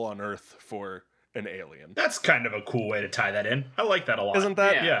model on Earth for an alien. That's kind of a cool way to tie that in. I like that a lot. Isn't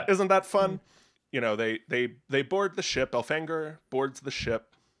that Yeah. Isn't that fun? You know, they board the ship. Elfangor boards the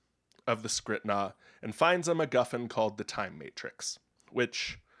ship of the Skritna and finds a MacGuffin called the Time Matrix,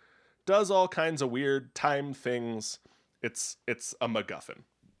 which does all kinds of weird time things. It's a MacGuffin.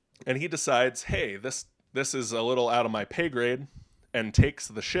 And he decides, hey, this is a little out of my pay grade, and takes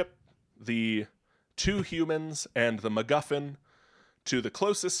the ship, the 2 humans, and the MacGuffin to the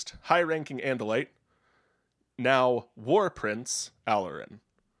closest high-ranking Andalite, now War Prince Alarin,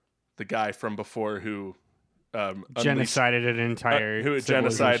 the guy from before who Genocided an entire who genocided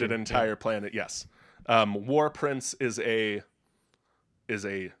civilization. an entire planet. Yes, War Prince is a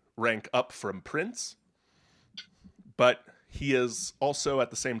rank up from Prince, but he is also at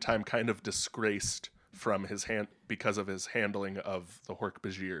the same time kind of disgraced from his hand because of his handling of the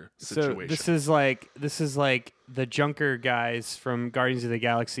Hork-Bajir situation. So this is like the Junker guys from Guardians of the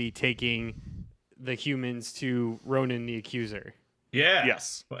Galaxy taking the humans to Ronan the Accuser. Yeah.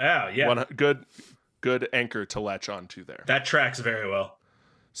 Yes. Wow. Yeah. Good anchor to latch onto there. That tracks very well.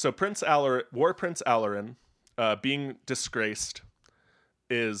 So War Prince Alarin, being disgraced,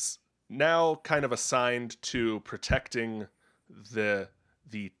 is now kind of assigned to protecting the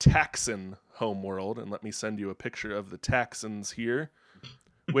Taxon homeworld. And let me send you a picture of the Taxons here,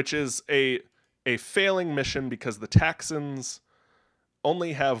 which is a failing mission because the Taxons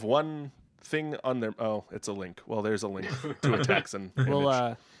only have one thing on their... Oh, it's a link. Well, there's a link to a Taxon image.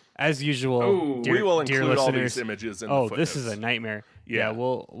 Well, as usual, Ooh. dear, We will dear include all listeners, these images in the oh, footnotes. this is a nightmare. Yeah.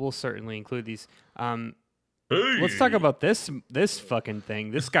 We'll certainly include these. Hey. Let's talk about this fucking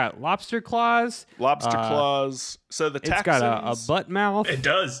thing. This got lobster claws. Lobster claws. So the Taxons... It's got a butt mouth. It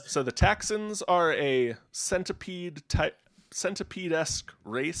does. So the Taxons are a centipede-esque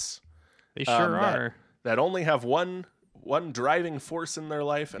race They sure that- are. that only have one driving force in their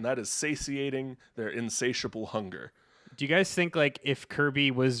life, and that is satiating their insatiable hunger. Do you guys think like if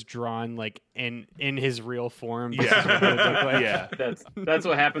Kirby was drawn like in his real form? This Yeah. is what it would look like? Yeah. That's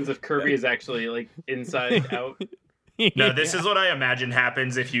what happens if Kirby is actually like inside out. No, this is what I imagine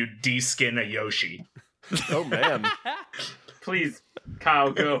happens if you de-skin a Yoshi. Oh man. Please,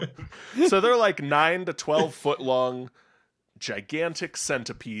 Kyle, go. So they're like 9 to 12 foot long, gigantic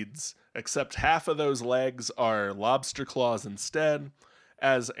centipedes, except half of those legs are lobster claws instead.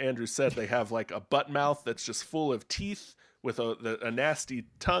 As Andrew said, they have like a butt mouth that's just full of teeth with a nasty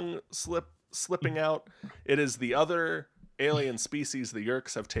tongue slipping out. It is the other alien species the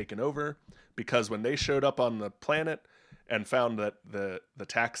Yeerks have taken over, because when they showed up on the planet and found that the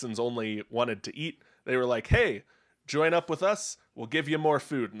Taxons only wanted to eat, they were like, hey, join up with us, we'll give you more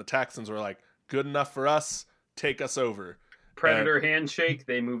food. And the Taxons were like, good enough for us, take us over. Predator handshake.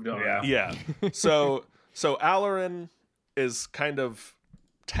 They moved on. Yeah. Yeah. So Alarin is kind of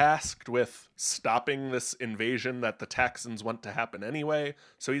tasked with stopping this invasion that the Taxons want to happen anyway.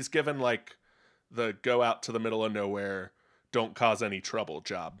 So he's given like the go out to the middle of nowhere, don't cause any trouble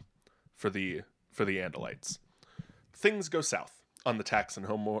job for the Andalites. Things go south on the Taxon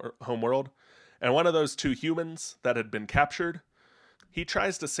homeworld, and one of those 2 humans that had been captured, he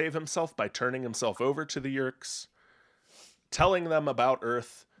tries to save himself by turning himself over to the Yeerks, telling them about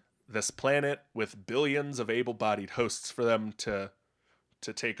Earth, this planet with billions of able-bodied hosts for them to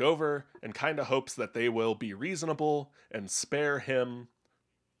take over, and kind of hopes that they will be reasonable and spare him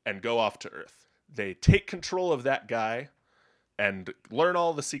and go off to Earth. They take control of that guy and learn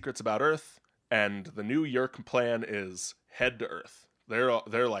all the secrets about Earth, and the new Yeerk plan is head to Earth.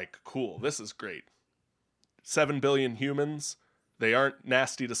 They're like, cool, this is great. 7 billion humans. They aren't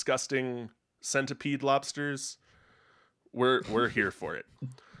nasty, disgusting centipede lobsters. We're here for it.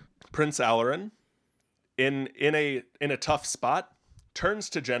 Prince Alarin, in a tough spot, turns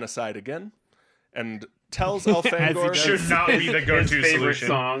to genocide again and tells Elfangor Should not be the His go-to favorite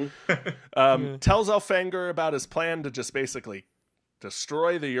solution. song. tells Elfangor about his plan to just basically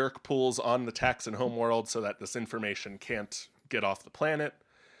destroy the Yeerk pools on the Taxon homeworld so that this information can't get off the planet.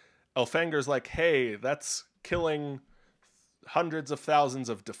 Elfangor's like, hey, that's killing hundreds of thousands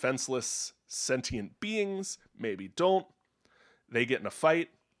of defenseless sentient beings. Maybe don't. They get in a fight.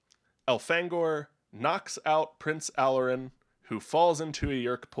 Elfangor knocks out Prince Alarin, who falls into a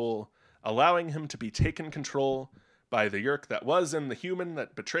Yeerk pool, allowing him to be taken control by the Yeerk that was in the human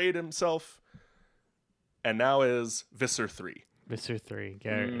that betrayed himself, and now is Visser 3. Visser 3.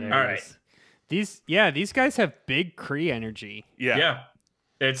 There it All right. is. These guys have big Kree energy. Yeah. Yeah.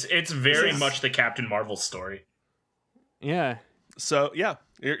 It's very This is- much the Captain Marvel story. Yeah. So yeah,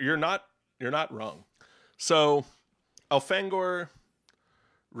 you're not wrong. So Elfangor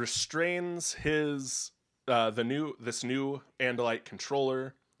restrains his this new Andalite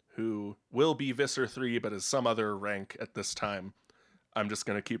controller, who will be Visser 3 but is some other rank at this time. I'm just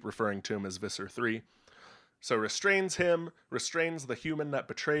going to keep referring to him as Visser 3. So restrains him, restrains the human that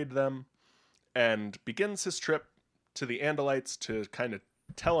betrayed them, and begins his trip to the Andalites to kind of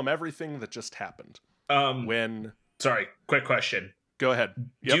tell him everything that just happened. Sorry, quick question. Go ahead.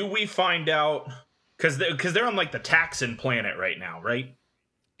 Yep. Do we find out, because they're on like the Taxon planet right now, right?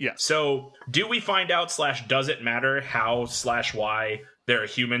 Yeah. So do we find out / does it matter how / why there are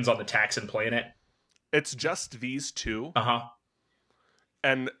humans on the Taxon planet? It's just these two. Uh-huh.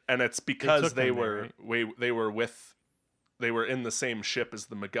 And it's because they them were there, they were in the same ship as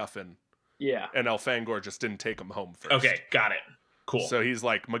the MacGuffin, Yeah. and Elfangor just didn't take them home first. Okay, got it. Cool. So he's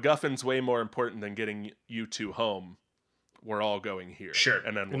like, MacGuffin's way more important than getting you two home. We're all going here. Sure.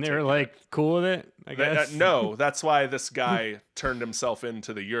 And then And they were like, cool with it, I guess. no, that's why this guy turned himself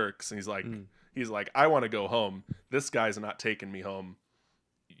into the Yeerks, and he's like, I want to go home. This guy's not taking me home.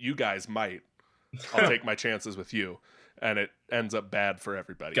 You guys might. I'll take my chances with you. And it ends up bad for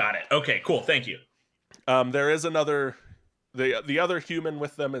everybody. Got it. Okay, cool. Thank you. There is another. The other human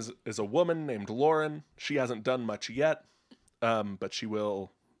with them is a woman named Lauren. She hasn't done much yet, but she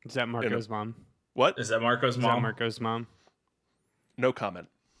will. Is that Marco's mom? What? Is that Marco's Is that mom? Marco's mom? No comment.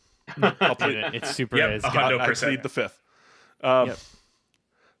 I'll plead it. It super Yep, is. 100%. I plead the fifth. Yep.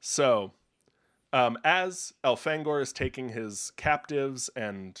 So, as Elfangor is taking his captives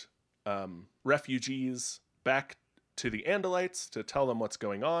and refugees back to the Andalites to tell them what's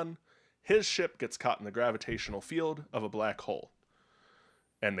going on, his ship gets caught in the gravitational field of a black hole,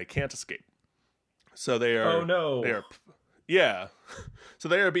 and they can't escape. So they are. Oh no! They are, yeah. So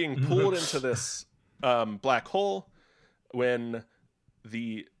they are being pulled into this black hole when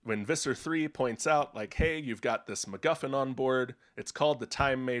Visser 3 points out, like, hey, you've got this MacGuffin on board. It's called the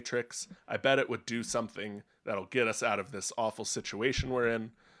Time Matrix. I bet it would do something that'll get us out of this awful situation we're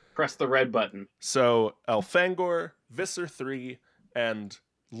in. Press the red button. So Elfangor, Visser 3, and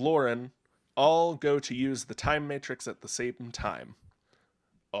Lauren all go to use the Time Matrix at the same time.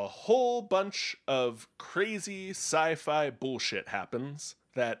 A whole bunch of crazy sci-fi bullshit happens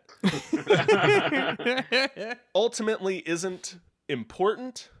that ultimately isn't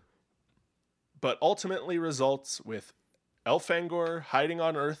important, but ultimately results with Elfangor hiding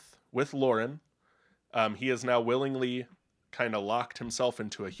on Earth with Lauren. He has now willingly kind of locked himself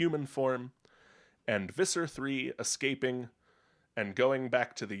into a human form, and Visser 3 escaping and going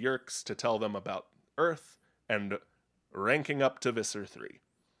back to the Yeerks to tell them about Earth and ranking up to Visser 3.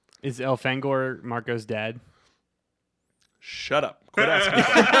 Is Elfangor Marco's dad? Shut up. Quit asking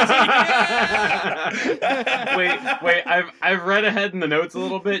questions. Wait. I've read ahead in the notes a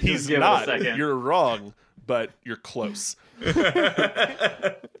little bit. He's Just give not. it a second. You're wrong, but you're close. It's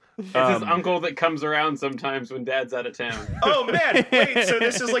his uncle that comes around sometimes when Dad's out of town. Oh man! Wait, so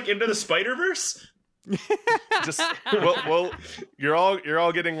this is like Into the Spider-Verse? Just well, you're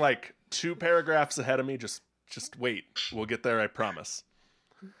all getting like 2 paragraphs ahead of me. Just wait. We'll get there, I promise.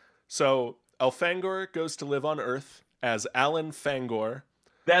 So Elfangor goes to live on Earth as Alan Fangor.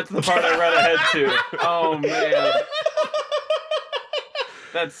 That's the part I read ahead to. Oh man.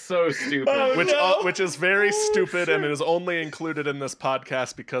 That's so stupid. Oh, Which is very stupid, and it is only included in this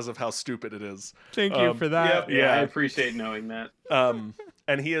podcast because of how stupid it is. Thank you for that. Yeah, I appreciate knowing that.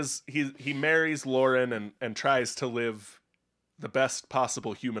 And he marries Lauren and tries to live the best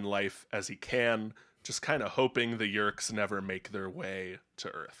possible human life as he can, just kind of hoping the Yeerks never make their way to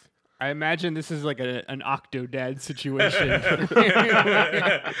Earth. I imagine this is like an Octodad situation.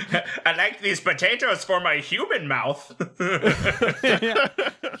 I like these potatoes for my human mouth.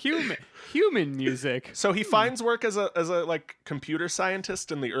 Human music. So he finds work as a like computer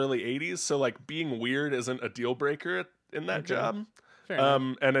scientist in the early 80s, so like being weird isn't a deal breaker in that job. Fair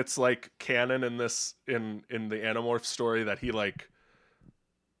enough. And it's like canon in this in the Animorph story that he like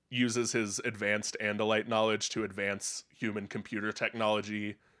uses his advanced Andalite knowledge to advance human computer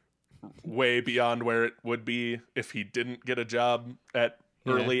technology way beyond where it would be if he didn't get a job at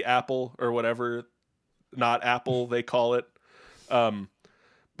early Apple or whatever, not Apple they call it.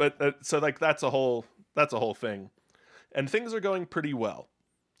 But so like that's a whole thing, and things are going pretty well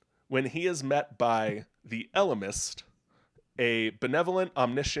when he is met by the Ellimist, a benevolent,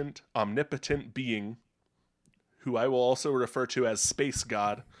 omniscient, omnipotent being who I will also refer to as Space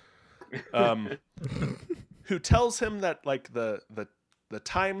God, who tells him that like the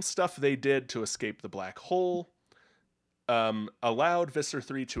time stuff they did to escape the black hole allowed Visser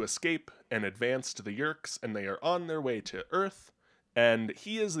 3 to escape and advance to the Yeerks, and they are on their way to Earth, and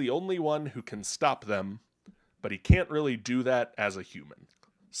he is the only one who can stop them but he can't really do that as a human.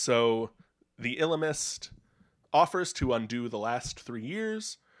 So the Illimist offers to undo the last 3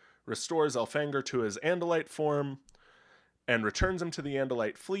 years, restores Elfangor to his Andalite form, and returns him to the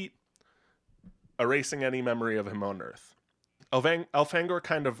Andalite fleet, erasing any memory of him on Earth. Elfangor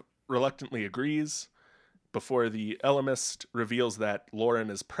kind of reluctantly agrees before the Ellimist reveals that Lauren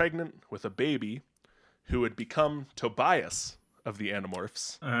is pregnant with a baby who would become Tobias of the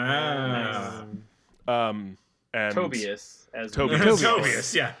Animorphs. And Tobias, as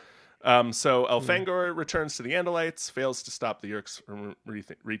Tobias, yeah. So Elfangor returns to the Andalites, fails to stop the Yeerks from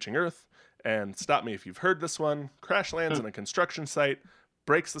reaching Earth, and stop me if you've heard this one, crash lands in a construction site,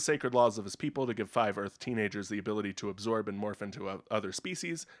 breaks the sacred laws of his people to give 5 Earth teenagers the ability to absorb and morph into other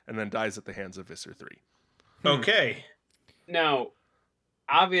species, and then dies at the hands of Visser III. Okay. Now,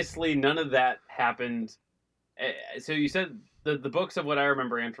 obviously, none of that happened. So you said the books, of what I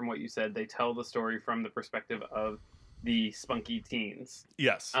remember and from what you said, they tell the story from the perspective of the spunky teens.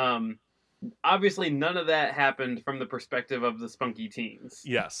 Yes. Obviously, none of that happened from the perspective of the spunky teens.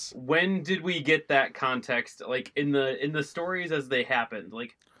 Yes. When did we get that context? Like in the stories as they happened,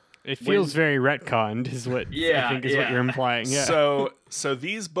 like It feels very retconned, is what I think is what you're implying. Yeah. So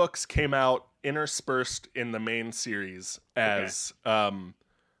these books came out interspersed in the main series as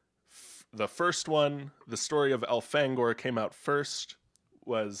the first one, the story of Elfangor, came out first,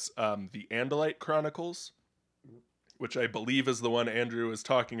 was the Andalite Chronicles, which I believe is the one Andrew was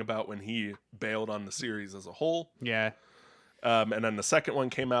talking about when he bailed on the series as a whole. Yeah. And then the second one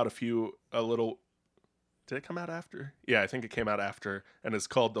came out a little. Did it come out after? Yeah, I think it came out after, and is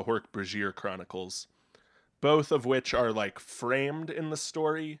called the Hork-Bajir Chronicles, both of which are like framed in the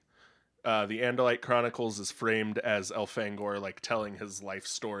story. The Andalite Chronicles is framed as Elfangor like telling his life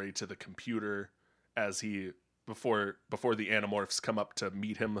story to the computer as he before the Animorphs come up to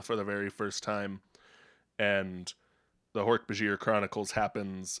meet him for the very first time, and the Hork-Bajir Chronicles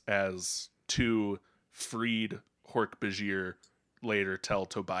happens as 2 freed Hork-Bajir later tell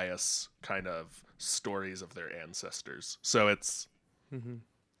Tobias kind of stories of their ancestors. So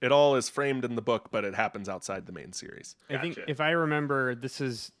it all is framed in the book, but it happens outside the main series. I think if I remember, this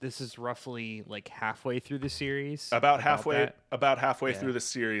is roughly like halfway through the series. About halfway through the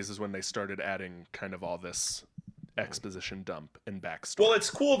series is when they started adding kind of all this exposition dump and backstory. Well,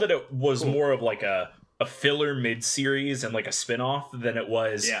 it's cool that it was more of like a filler mid-series and like a spin-off than it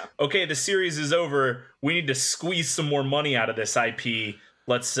was, okay, the series is over, we need to squeeze some more money out of this IP.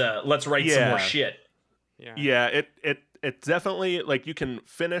 Let's write some more shit. Yeah, it definitely, like, you can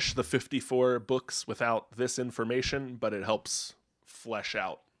finish the 54 books without this information, but it helps flesh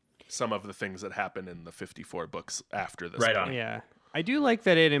out some of the things that happen in the 54 books after this. Right on. Yeah. I do like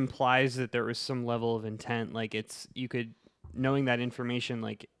that it implies that there was some level of intent. Like, knowing that information,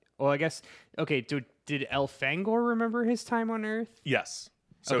 like, well, I guess, okay, did Elfangor remember his time on Earth? Yes.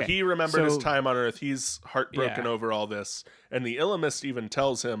 So Okay. he remembered his time on Earth. He's heartbroken Yeah. over all this. And the Illimist even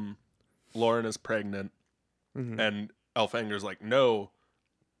tells him Lauren is pregnant. Mhm. And Elfangor's like, no,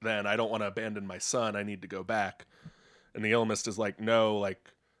 then I don't want to abandon my son. I need to go back. And the Illimist is like, no,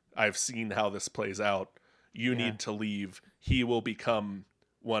 like, I've seen how this plays out. You need to leave. He will become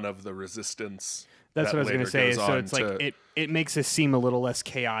one of the resistance. That's what I was going to say. So it's to, like it makes it seem a little less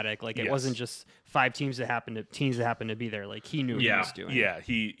chaotic. Like it Yes. wasn't just 5 teams that happened to be there. Like he knew what he was doing. Yeah,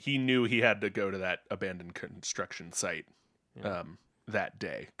 he knew he had to go to that abandoned construction site that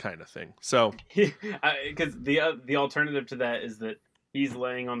day, kind of thing. So because the alternative to that is that he's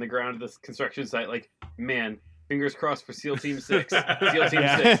laying on the ground of this construction site, like, man, fingers crossed for SEAL Team 6. SEAL Team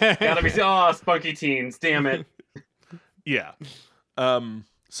 6 gotta be spunky teens, damn it. yeah.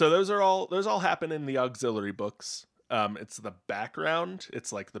 So those all happen in the auxiliary books. It's the background.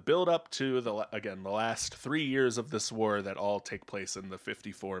 It's like the build up to the last 3 years of this war that all take place in the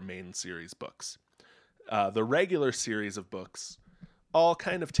 54 main series books. The regular series of books all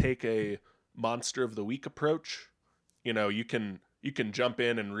kind of take a monster of the week approach. You know, you can jump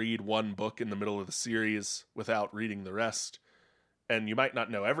in and read one book in the middle of the series without reading the rest, and you might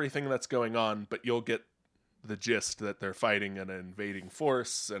not know everything that's going on, but you'll get the gist that they're fighting an invading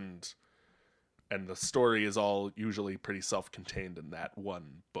force, and the story is all usually pretty self-contained in that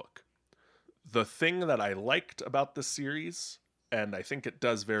one book. The thing that I liked about this series, and I think it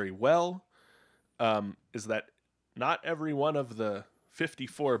does very well, is that not every one of the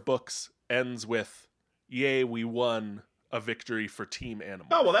 54 books ends with, yay, we won a victory for Team Animal.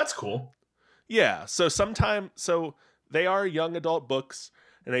 Oh, well, that's cool. Yeah, so they are young adult books,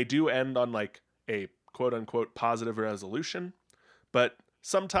 and they do end on like a quote-unquote positive resolution, but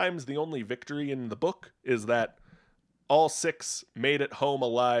sometimes the only victory in the book is that all 6 made it home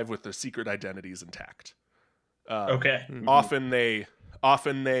alive with their secret identities intact. Okay. Often they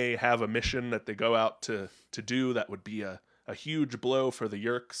have a mission that they go out to do that would be a huge blow for the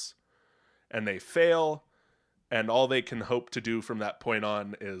Yeerks, and they fail, and all they can hope to do from that point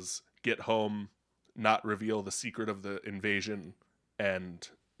on is get home, not reveal the secret of the invasion, and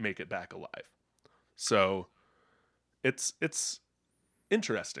make it back alive. So it's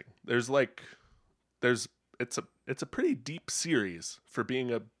interesting. It's a pretty deep series for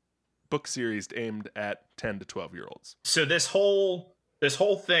being a book series aimed at 10 to 12-year-olds. So this whole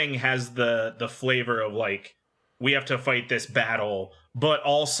thing has the flavor of like, we have to fight this battle, but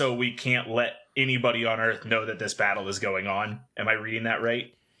also we can't let anybody on Earth know that this battle is going on. Am I reading that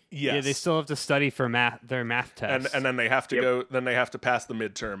right? Yes. Yeah, they still have to study for their math test. And then they have to go. Then they have to pass the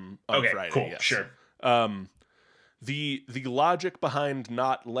midterm on Friday. Cool. Yes. Sure. The logic behind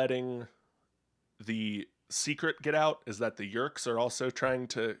not letting the secret get out is that the Yeerks are also trying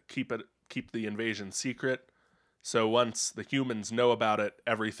to keep the invasion secret. So once the humans know about it,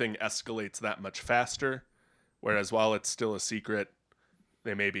 everything escalates that much faster. Whereas while it's still a secret,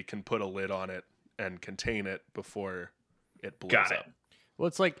 they maybe can put a lid on it and contain it before it blows Got it. up. Well,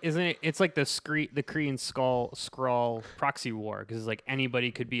 it's like, isn't it? It's like the Kree and Skrull proxy war, because it's like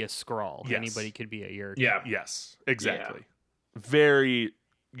anybody could be a Skrull, Yes. anybody could be a Yeerk. Yeah. Yes, exactly. Very.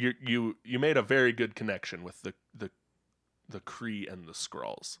 You made a very good connection with the Kree and the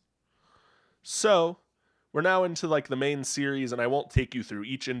Skrulls. So we're now into like the main series, and I won't take you through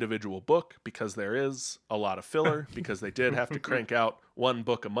each individual book because there is a lot of filler because they did have to crank out one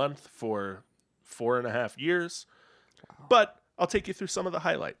book a month for 4.5 years. Wow. But I'll take you through some of the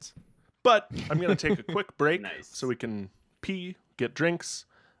highlights. But I'm going to take a quick break so we can pee, get drinks.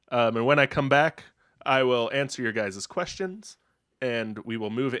 And when I come back, I will answer your guys' questions, and we will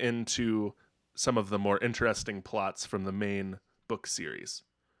move into some of the more interesting plots from the main book series.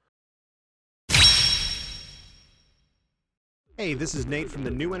 Hey, this is Nate from the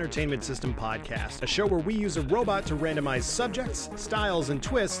New Entertainment System podcast, a show where we use a robot to randomize subjects, styles, and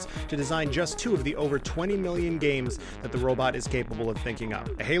twists to design just 2 of the over 20 million games that the robot is capable of thinking up.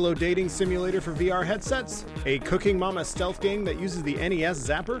 A Halo dating simulator for VR headsets, a Cooking Mama stealth game that uses the NES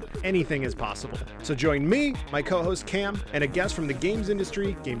Zapper, anything is possible. So join me, my co-host Cam, and a guest from the games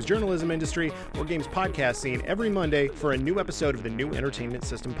industry, games journalism industry, or games podcast scene every Monday for a new episode of the New Entertainment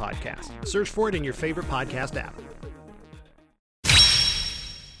System podcast. Search for it in your favorite podcast app.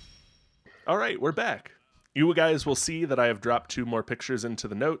 All right, we're back. You guys will see that I have dropped 2 more pictures into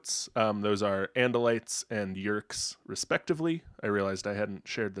the notes. Those are Andalites and Yeerks, respectively. I realized I hadn't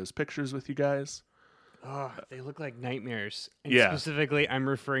shared those pictures with you guys. Oh, they look like nightmares. And Yeah. specifically, I'm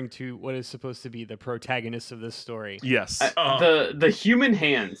referring to what is supposed to be the protagonist of this story. Yes. The human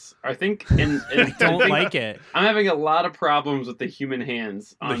hands. I think I don't like it. I'm having a lot of problems with the human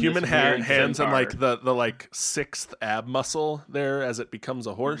hands. The On human this weird hands and centaur. like the like 6th ab muscle there as it becomes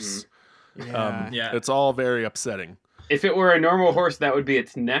a horse. Yeah. It's all very upsetting. If it were a normal horse, that would be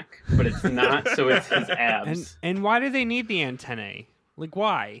its neck, but it's not, so it's his abs. And why do they need the antennae? Like,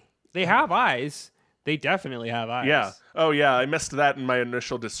 why? They have eyes. They definitely have eyes. Yeah. Oh yeah, I missed that in my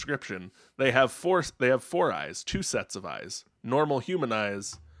initial description. They have 4 eyes, 2 sets of eyes. Normal human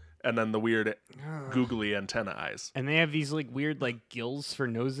eyes and then the weird googly antenna eyes. And they have these like weird like gills for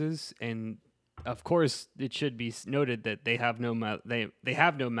noses, and of course it should be noted that they have no they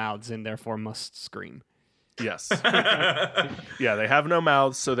have no mouths and therefore must scream. Yes. Yeah, they have no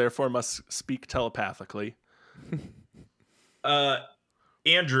mouths, so therefore must speak telepathically.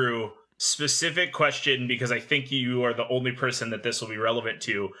 Andrew, specific question, because I think you are the only person that this will be relevant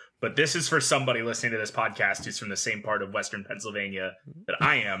to, but this is for somebody listening to this podcast who's from the same part of Western Pennsylvania that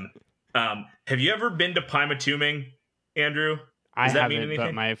I am. Have you ever been to Pymatuming, Andrew? I Does that mean haven't, anything?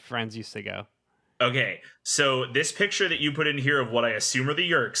 but my friends used to go. Okay, so this picture that you put in here of what I assume are the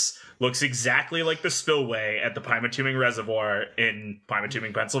Yeerks looks exactly like the spillway at the Pymatuming Reservoir in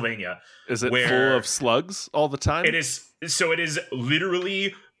Pymatuming, Pennsylvania. Is it where full of slugs all the time? It is. So it is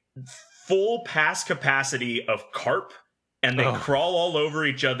literally full past capacity of carp, and they crawl all over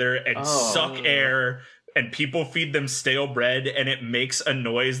each other and suck air, and people feed them stale bread, and it makes a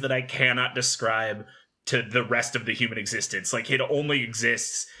noise that I cannot describe to the rest of the human existence. Like, it only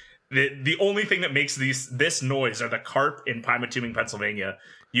exists. The only thing that makes this noise are the carp in Pymatuming, Pennsylvania.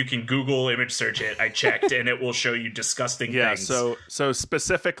 You can Google image search it. I checked, and it will show you disgusting things. So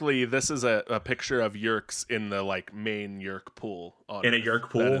specifically, this is a picture of Yeerks in the like main Yeerk pool. In a Yeerk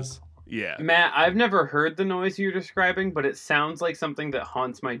pool? Yeah. Matt, I've never heard the noise you're describing, but it sounds like something that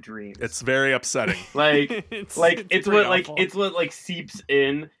haunts my dreams. It's very upsetting. Like It's what pretty awful. it's what seeps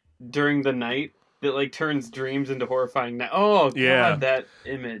in during the night that like turns dreams into horrifying. Oh god, Yeah. that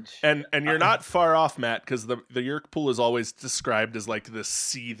image. And you're not far off, Matt, because the Yerk pool is always described as like this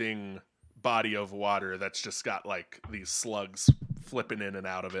seething body of water that's just got like these slugs flipping in and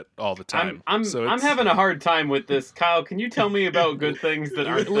out of it all the time. I'm having a hard time with this. Kyle, can you tell me about good things that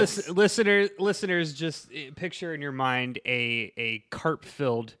aren't this? Listeners, just picture in your mind a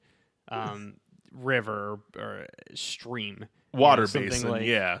carp-filled river or stream, water something basin, like-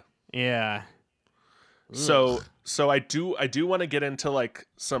 yeah. Yeah. So I do want to get into like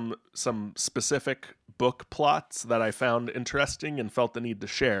some specific book plots that I found interesting and felt the need to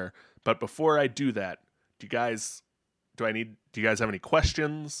share. But before I do that, do you guys have any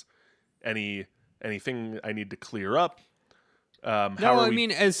questions? Anything I need to clear up? I mean,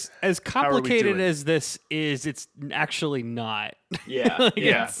 as complicated doing? as this is, it's actually not. Yeah, Like,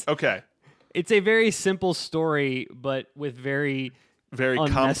 yeah. Okay. It's a very simple story, but with very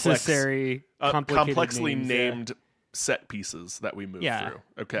unnecessary, complicated complexly names, named set pieces that we move Yeah. through.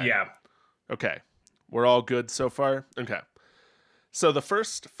 Okay. Yeah. Okay. We're all good so far? Okay. So the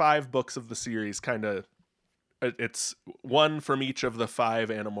first 5 books of the series it's one from each of the 5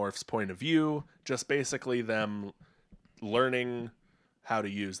 Animorphs' point of view, just basically them learning how to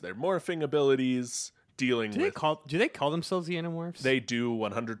use their morphing abilities, dealing Do with... they call themselves the Animorphs? They do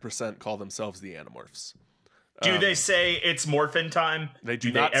 100% call themselves the Animorphs. Do they say it's morphin time? They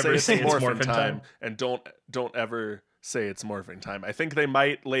do they not ever say it's morphin morphin time, and don't ever say it's morphing time. I think they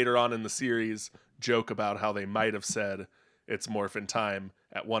might later on in the series joke about how they might have said it's morphin time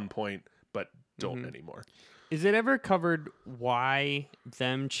at one point, but don't anymore. Is it ever covered why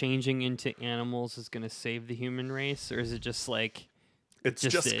them changing into animals is going to save the human race, or is it just like It's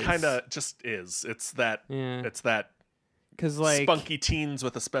just just is? kind of just is. It's that Yeah. it's that because like spunky teens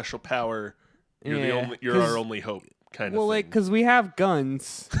with a special power. You're Yeah, you're our 'cause- only hope kind well, of like thing. because we have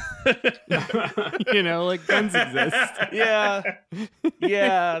guns, like guns exist. yeah,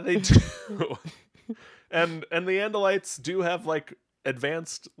 they do. and the Andalites do have like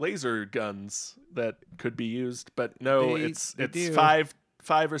advanced laser guns that could be used, but no, They it's do. 5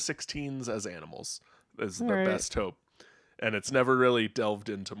 or 6 teens as animals is the Alright. best hope, and it's never really delved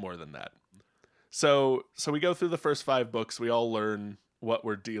into more than that. So we go through the first 5 books. We all learn what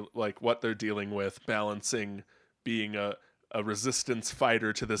what they're dealing with, balancing being a resistance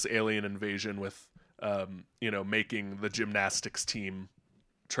fighter to this alien invasion with making the gymnastics team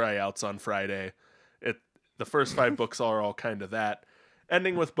tryouts on Friday. The first 5 books are all kind of that,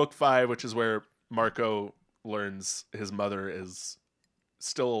 ending with book 5, which is where Marco learns his mother is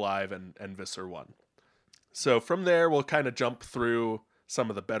still alive and Visser won. So from there, we'll kind of jump through some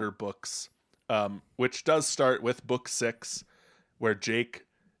of the better books, which does start with book 6, where Jake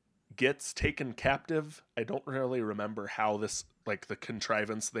gets taken captive. I don't really remember how this, like the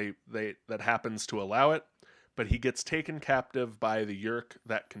contrivance that happens to allow it, but he gets taken captive by the Yerk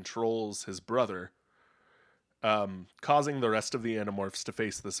that controls his brother, causing the rest of the Animorphs to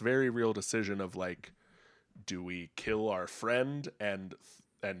face this very real decision of like, do we kill our friend and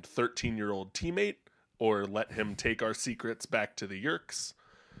 13-year-old teammate, or let him take our secrets back to the Yerks?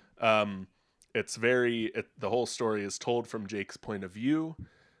 The whole story is told from Jake's point of view.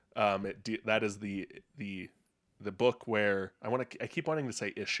 That is the book where I keep wanting to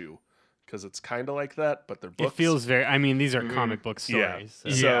say issue because it's kind of like that, but they're books. It feels very. I mean, these are comic book stories.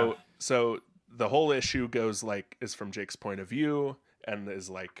 Yeah. so- So the whole issue is from Jake's point of view and is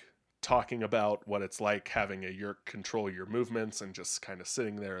like talking about what it's like having a Yerk control your movements and just kind of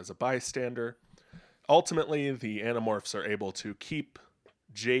sitting there as a bystander. Ultimately, the Animorphs are able to keep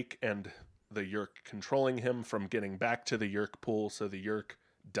Jake and the Yerk controlling him from getting back to the Yerk pool, so the Yerk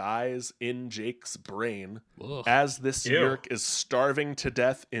dies in Jake's brain. Ugh. As this Ew. Yerk is starving to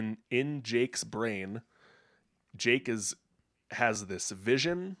death in Jake's brain, Jake has this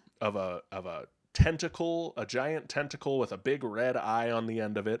vision of a tentacle, a giant tentacle with a big red eye on the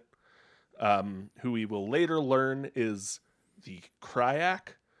end of it, who we will later learn is the Kryak,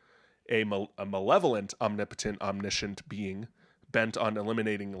 a malevolent, omnipotent, omniscient being bent on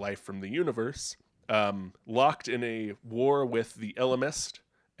eliminating life from the universe, locked in a war with the Ellimist,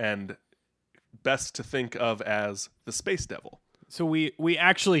 and best to think of as the Space Devil. So we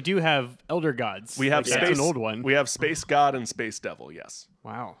actually do have elder gods. We have Like, space, that's an old one. We have Space God and Space Devil, yes.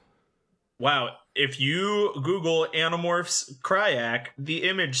 Wow. Wow. If you Google Animorphs Kryak, the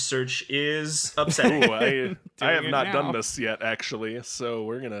image search is upsetting. Ooh, I have it not now. done this yet, actually, so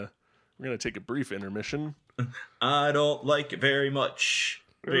we're gonna take a brief intermission. I don't like it very much.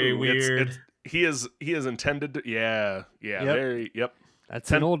 Very weird. He is intended to. Yeah. Yep.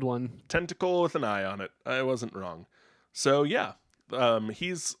 That's an old one. Tentacle with an eye on it. I wasn't wrong. So yeah,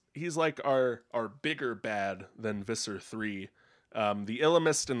 he's our bigger bad than Visser 3. The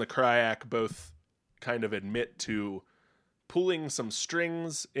Illimist and the Cryak both kind of admit to pulling some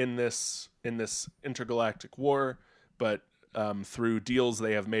strings in this intergalactic war, but through deals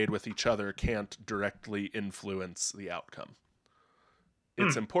they have made with each other can't directly influence the outcome.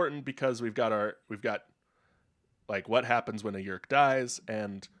 It's important because we've got like what happens when a Yeerk dies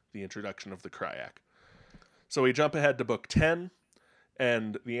and the introduction of the Cryak. So we jump ahead to book 10,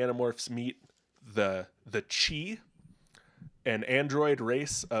 and the Animorphs meet the Chi, an android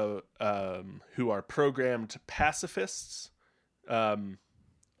race of who are programmed pacifists.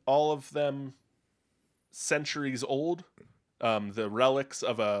 All of them centuries old, the relics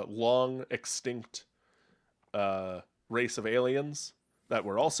of a long extinct race of aliens that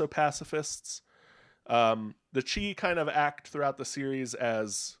were also pacifists. The Chi kind of act throughout the series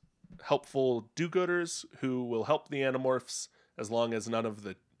as helpful do-gooders who will help the Animorphs as long as none of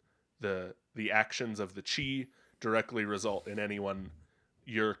the actions of the Chi directly result in anyone,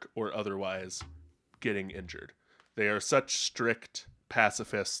 Yeerk or otherwise, getting injured. They are such strict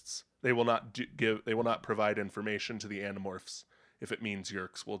pacifists. They will not provide information to the Animorphs if it means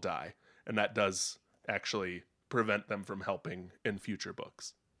Yeerks will die, and that does actually prevent them from helping in future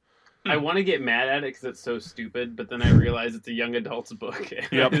books. I want to get mad at it because it's so stupid, but then I realize it's a young adult's book. And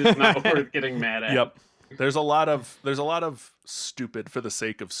Yep. it's not worth getting mad at. Yep. There's a lot of stupid for the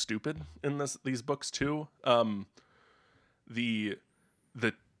sake of stupid in these books too. The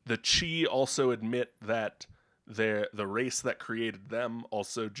Chi also admit that the race that created them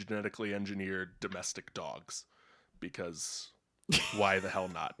also genetically engineered domestic dogs, because why the hell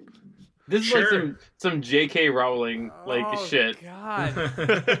not? This is like some J.K. Rowling shit. God.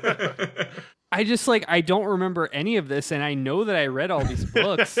 I don't remember any of this, and I know that I read all these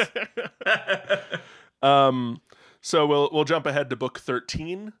books. So we'll jump ahead to book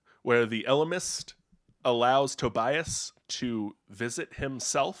 13, where the Ellimist allows Tobias to visit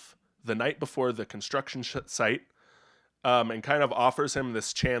himself the night before the construction site, and kind of offers him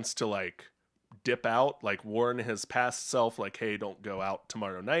this chance to like dip out, like warn his past self, like, hey, don't go out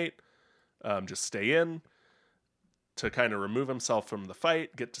tomorrow night, just stay in, to kind of remove himself from the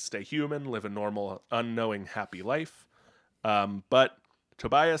fight, get to stay human, live a normal, unknowing, happy life. But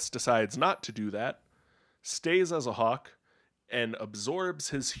Tobias decides not to do that, stays as a hawk, and absorbs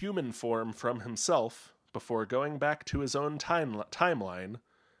his human form from himself before going back to his own timeline,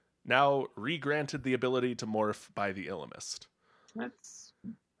 now re-granted the ability to morph by the Illimist. That's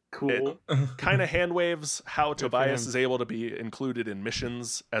cool. It kind of hand waves how Tobias is able to be included in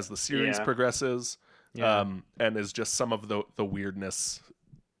missions as the series progresses, and is just some of the weirdness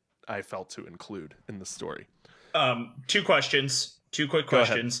I felt to include in the story. 2 questions. 2 quick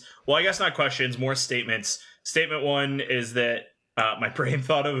questions. Well, I guess not questions, more statements. Statement 1 is that my brain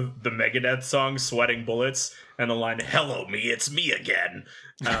thought of the Megadeth song "Sweating Bullets" and the line "Hello, me, it's me again."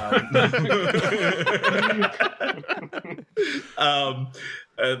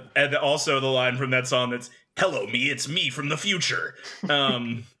 And also the line from that song that's "Hello, me, it's me from the future."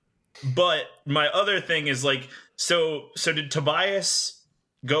 But my other thing is like, so did Tobias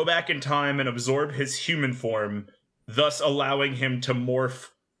go back in time and absorb his human form, thus allowing him to morph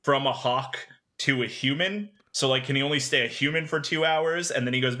from a hawk to a human? So, like, can he only stay a human for 2 hours and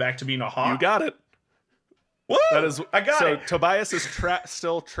then he goes back to being a hawk? You got it. Woo! I got it. So Tobias is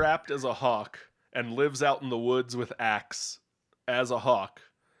still trapped as a hawk and lives out in the woods with Axe as a hawk,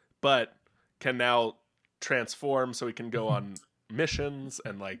 but can now transform so he can go on missions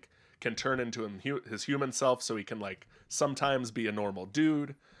and like can turn into his human self, so he can like sometimes be a normal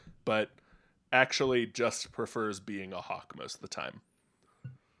dude, but actually just prefers being a hawk most of the time.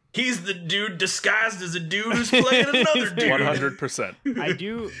 He's the dude disguised as a dude who's playing another dude.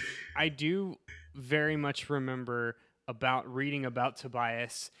 100%. I do very much remember reading about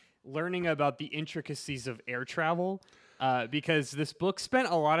Tobias, learning about the intricacies of air travel, because this book spent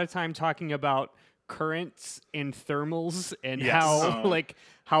a lot of time talking about currents and thermals and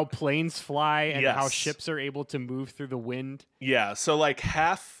how planes fly and how ships are able to move through the wind. Yeah, so like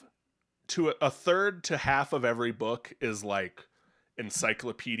half to a third to half of every book is like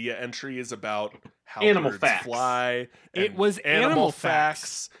encyclopedia entries about how animal birds facts fly. It was animal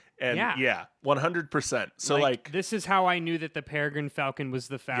facts. And 100%. So like this is how I knew that the peregrine falcon was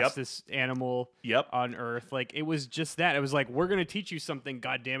the fastest animal on Earth. Like it was just that. It was like, we're gonna teach you something,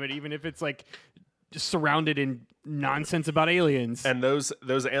 goddammit, even if it's like just surrounded in nonsense about aliens. And those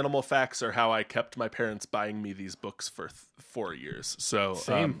animal facts are how I kept my parents buying me these books for 4 years. So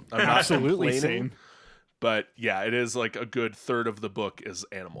same. I'm not Absolutely complaining, same. But yeah, it is like a good third of the book is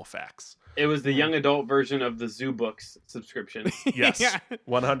animal facts. It was the young adult version of the Zoo Books subscription. Yes, Yeah.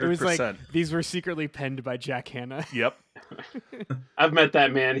 100%. It was like these were secretly penned by Jack Hanna. Yep. I've met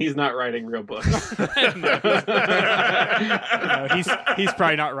that man. He's not writing real books. No, he's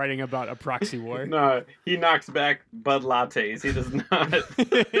probably not writing about a proxy war. No, he knocks back Bud Lattes. He does not.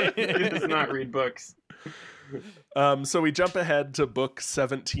 He does not read books. So we jump ahead to book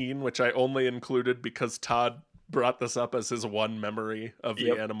 17, which I only included because Todd brought this up as his one memory of the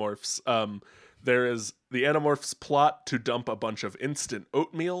Animorphs. There is the Animorphs plot to dump a bunch of instant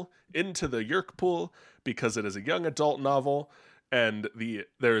oatmeal into the Yeerk pool because it is a young adult novel, and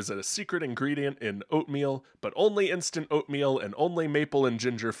there is a secret ingredient in oatmeal, but only instant oatmeal and only maple and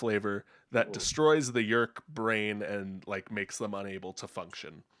ginger flavor that destroys the Yeerk brain and like makes them unable to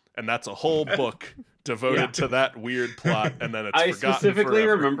function. And that's a whole book devoted to that weird plot, and then it's I forgotten specifically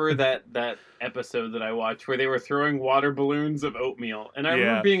forever. remember that episode that I watched where they were throwing water balloons of oatmeal, and I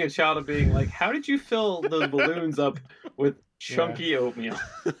remember being a child and being like, "How did you fill the balloons up with chunky oatmeal?"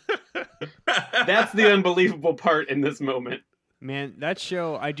 That's the unbelievable part in this moment. Man, that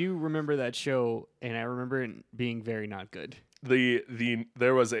show, I do remember that show, and I remember it being very not good.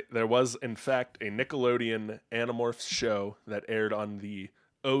 There was in fact a Nickelodeon Animorphs show that aired on the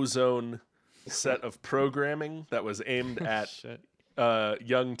Ozone set of programming that was aimed at Shit.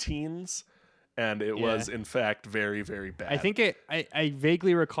 young teens, and it was in fact very, very bad. I think I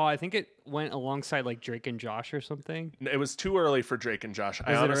vaguely recall, I think it went alongside like Drake and Josh or something. it was too early for Drake and Josh. I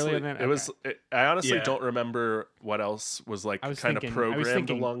Was it honestly, earlier than that? it was. I honestly Yeah. don't remember what else was like I was kind of thinking,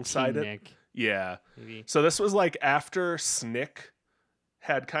 programmed alongside Teen it. Nick, Yeah. maybe. So this was like after Snick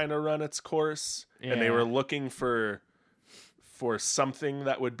had kind of run its course, and they Yeah. were looking for something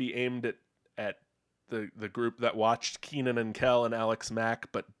that would be aimed at the group that watched Keenan and Kel and Alex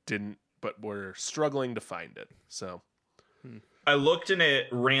Mack, but were struggling to find it. So I looked, and it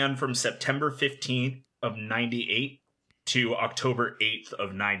ran from September 15th of 98 to October 8th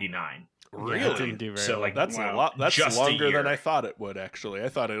of 99. Yeah, it didn't do very So well. like that's wow, a lot. That's just a longer than year. I thought it would. Actually, I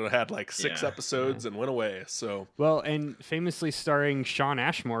thought it had like 6 Yeah. episodes and went away. So Well, and famously starring Sean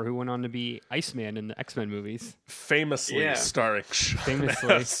Ashmore, who went on to be Iceman in the X-Men movies. famously Yeah. starring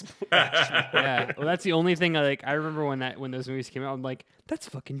Famously. Yeah, well, that's the only thing I remember when those movies came out. I'm like, that's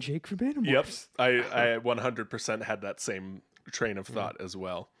fucking Jake from Animorphs. Yep, I 100% had that same train of thought as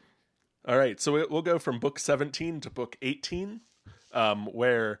well. All right, so we'll go from book 17 to book 18,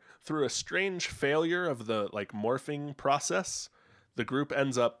 where through a strange failure of the like morphing process, the group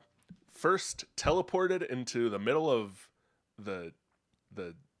ends up first teleported into the middle of the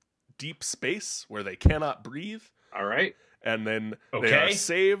deep space where they cannot breathe, All right. and then they are Okay.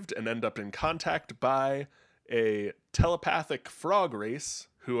 saved and end up in contact by a telepathic frog race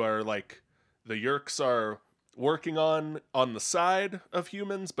who are like the Yeerks are working on the side of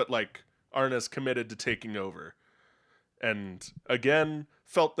humans, but like aren't as committed to taking over. And again,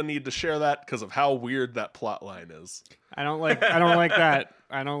 felt the need to share that because of how weird that plot line is. I don't like that. I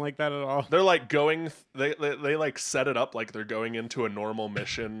don't like that at all. They're like going, they like set it up like they're going into a normal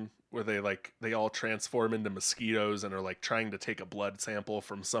mission where they all transform into mosquitoes and are like trying to take a blood sample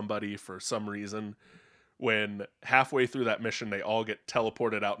from somebody for some reason. When halfway through that mission, they all get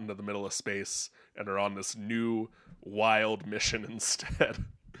teleported out into the middle of space and are on this new wild mission instead.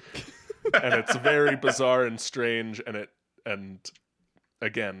 And it's very bizarre and strange, and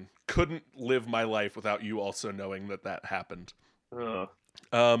again, couldn't live my life without you also knowing that happened.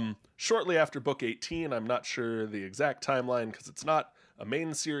 Shortly after book 18, I'm not sure the exact timeline because it's not a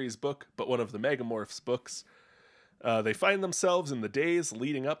main series book, but one of the Megamorphs books. They find themselves in the days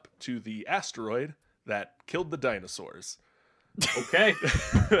leading up to the asteroid that killed the dinosaurs. Okay.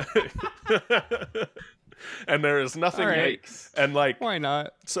 And there is nothing, All right. Yikes. and like Why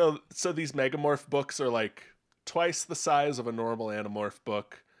not? so these Megamorph books are like twice the size of a normal Animorph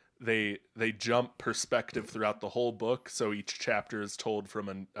book. They jump perspective throughout the whole book, so each chapter is told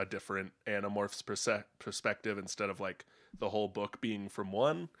from a different Animorph's perspective instead of like the whole book being from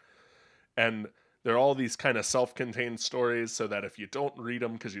one. And they're all these kind of self-contained stories, so that if you don't read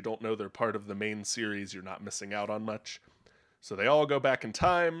them because you don't know they're part of the main series, you're not missing out on much. So they all go back in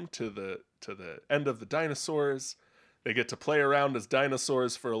time to the end of the dinosaurs. They get to play around as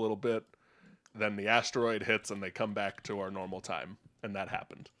dinosaurs for a little bit. Then the asteroid hits and they come back to our normal time. And that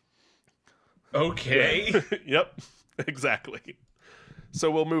happened. Okay. Yep, exactly. So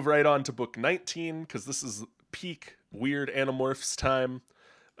we'll move right on to book 19, because this is peak weird Animorphs time,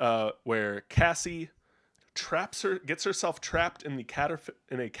 where Cassie gets herself trapped in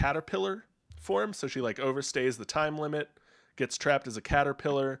a caterpillar form. So she like overstays the time limit, gets trapped as a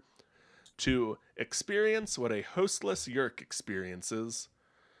caterpillar to experience what a hostless Yeerk experiences,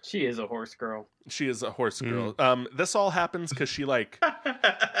 She is a horse girl. She is a horse girl. This all happens because she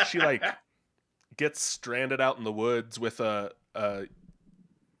gets stranded out in the woods with a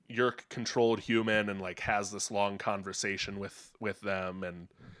Yeerk controlled human, and like has this long conversation with them, and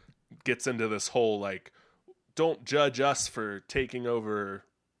gets into this whole like, don't judge us for taking over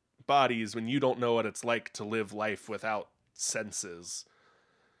bodies when you don't know what it's like to live life without senses.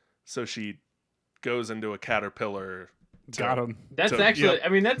 So she goes into a caterpillar. Got him. That's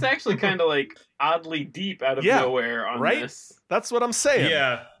actually kind of like oddly deep out of nowhere on right? this. That's what I'm saying.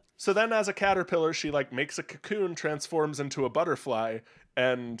 Yeah. So then as a caterpillar, she like makes a cocoon, transforms into a butterfly,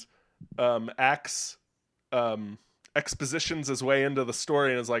 and Axe expositions his way into the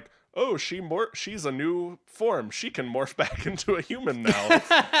story and is like, oh, she's a new form. She can morph back into a human now.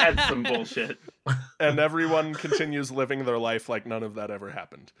 That's some bullshit. And everyone continues living their life like none of that ever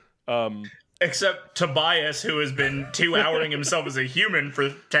happened. Except Tobias, who has been 2-houring himself as a human for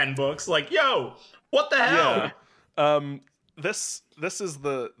 10 books. Like, yo, what the hell? Yeah. This is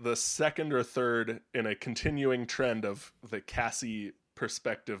the second or third in a continuing trend of the Cassie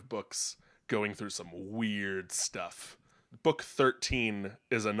perspective books going through some weird stuff. Book 13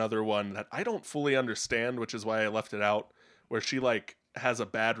 is another one that I don't fully understand, which is why I left it out, where she like has a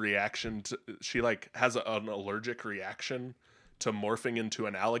bad reaction to, she like has an allergic reaction to morphing into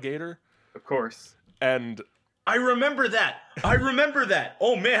an alligator. Of course. And I remember that.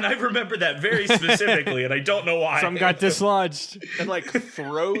 Oh man, I remember that very specifically, and I don't know why. Some got dislodged. and like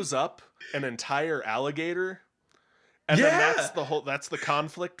throws up an entire alligator. And then that's the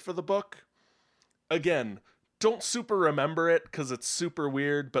conflict for the book. Again, don't super remember it because it's super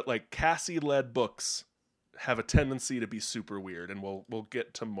weird, but like Cassie-led books have a tendency to be super weird, and we'll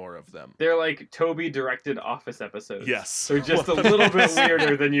get to more of them. They're like Toby directed Office episodes. Yes. They're just a little bit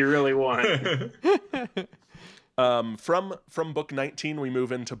weirder than you really want. From book 19, we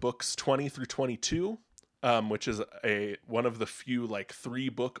move into books 20 through 22, which is one of the few like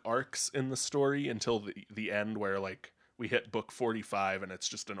 3-book arcs in the story until the end, where like we hit book 45 and it's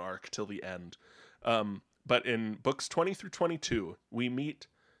just an arc till the end. But in books 20 through 22, we meet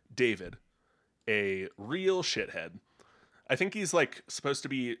David, a real shithead. I think he's like supposed to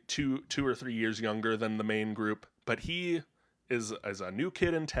be 2 or 3 years younger than the main group, but he is a new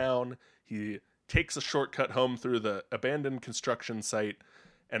kid in town. He takes a shortcut home through the abandoned construction site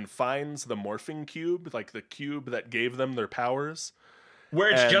and finds the morphing cube, like the cube that gave them their powers. Where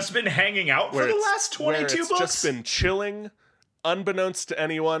it's just been hanging out for the last 22 books? It's just been chilling, unbeknownst to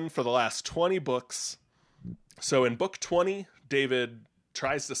anyone, for the last 20 books. So in book 20, David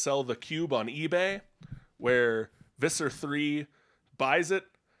tries to sell the cube on eBay, where Visser 3 buys it,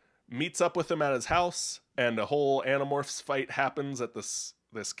 meets up with him at his house, and a whole Animorphs fight happens at this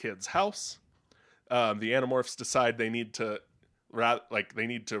kid's house. The Animorphs decide they need to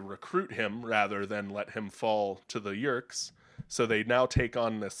recruit him rather than let him fall to the Yeerks. So they now take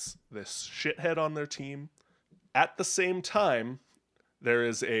on this shithead on their team. At the same time, there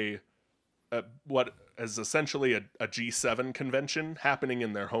is what is essentially a G7 convention happening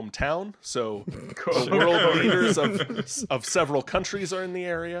in their hometown. So the world leaders of several countries are in the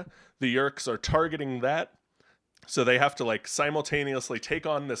area. The Yeerks are targeting that. So they have to like simultaneously take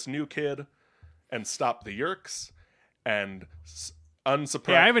on this new kid and stop the Yeerks. And unsurprisingly,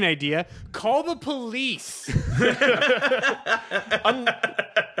 Hey, I have an idea. Call the police.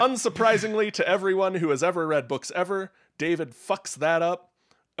 Unsurprisingly to everyone who has ever read books ever, David fucks that up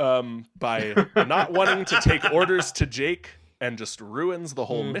by not wanting to take orders to Jake and just ruins the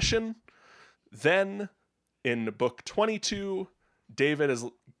whole mission. Then in book 22, David has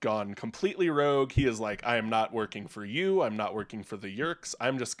gone completely rogue. He is like, I am not working for you. I'm not working for the Yeerks.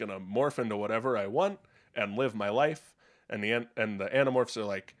 I'm just going to morph into whatever I want and live my life. And the Animorphs are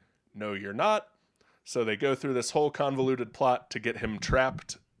like, no, you're not. So they go through this whole convoluted plot to get him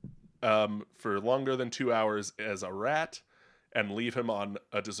trapped for longer than 2 hours as a rat and leave him on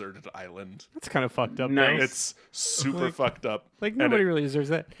a deserted island. That's kind of fucked up. Nice. Though. It's super fucked up. Like nobody really deserves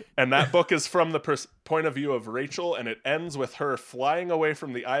that. And that book is from the point of view of Rachel, and it ends with her flying away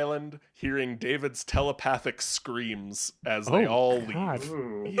from the island, hearing David's telepathic screams as they all leave.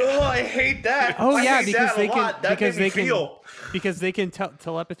 Oh, I hate that. Oh I yeah, hate because that they a lot. can That because made me they feel. can because they can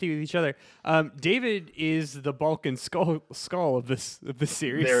telepathy with each other. David is the Balkan skull of this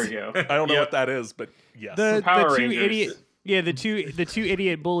series. There we go. I don't know what that is, but yes. The Power two Rangers. idiot. Yeah, the two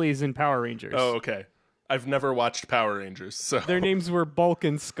idiot bullies in Power Rangers. Oh, okay. I've never watched Power Rangers, so Their names were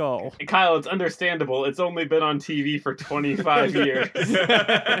Balkan Skull. Kyle, it's understandable. It's only been on TV for 25 years.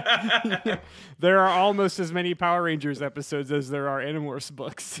 There are almost as many Power Rangers episodes as there are Animorphs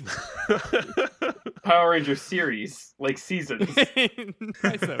books. Power Ranger series, like seasons. I said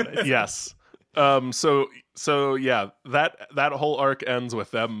what I said. Yes. So yeah, that whole arc ends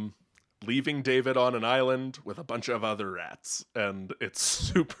with them leaving David on an island with a bunch of other rats, and it's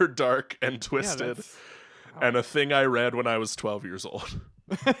super dark and Yeah, twisted, that's- and a thing I read when I was 12 years old.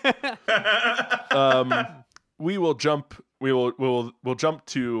 We'll jump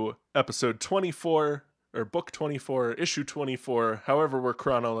to episode 24 or book 24, issue 24, however we're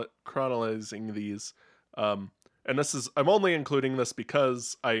chronologizing these. And I'm only including this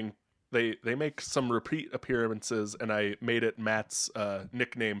because they make some repeat appearances, and I made it Matt's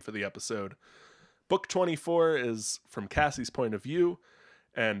nickname for the episode. Book 24 is from Cassie's point of view,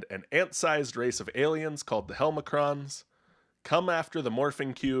 and an ant-sized race of aliens called the Helmacrons come after the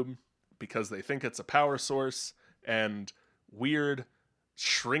morphing cube because they think it's a power source, and weird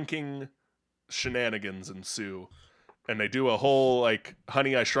shrinking shenanigans ensue. And they do a whole like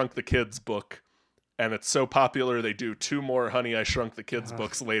Honey I Shrunk the Kids book, and it's so popular they do 2 more Honey I Shrunk the Kids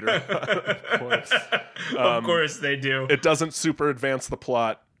books later. Of course. Of course they do. It doesn't super advance the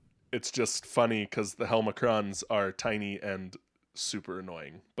plot. It's just funny because the Helmacrons are tiny and super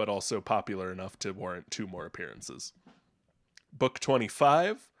annoying, but also popular enough to warrant 2 more appearances. Book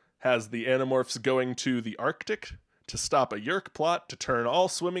 25 has the Animorphs going to the Arctic to stop a Yerk plot to turn all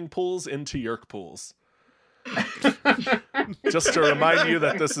swimming pools into Yerk pools. Just to remind you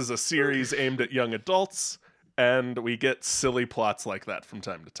that this is a series aimed at young adults, and we get silly plots like that from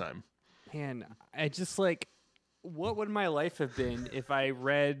time to time. Man, I just like, what would my life have been if I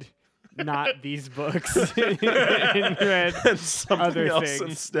read not these books and read And something other else things?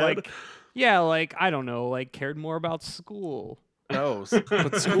 instead. Like, yeah, like, I don't know, like cared more about school No,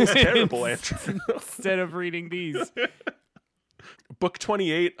 but school's terrible, Andrew. instead of reading these. Book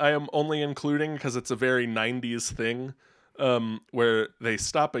 28 I am only including because it's a very 90s thing, where they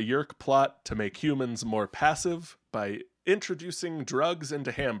stop a Yerk plot to make humans more passive by introducing drugs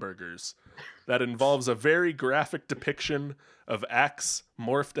into hamburgers. That involves a very graphic depiction of Axe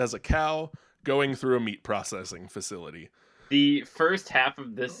morphed as a cow going through a meat processing facility. The first half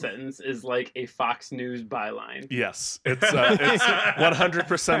of this sentence is like a Fox News byline. Yes, it's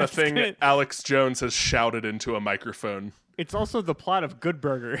 100% a thing It. Alex Jones has shouted into a microphone. It's also the plot of Good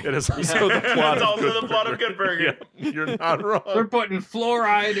Burger. It is also the plot It's of also Good the plot of Burger. Good Burger. Yeah, you're not wrong. They're putting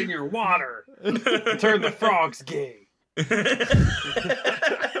fluoride in your water. Turn the frogs gay.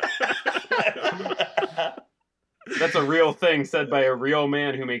 That's a real thing said by a real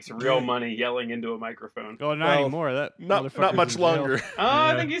man who makes real money yelling into a microphone. Oh, not Well, anymore. That Not motherfucker's much in jail. longer. Oh,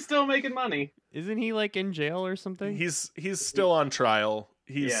 I think he's still making money. Isn't he like in jail or something? He's still on trial.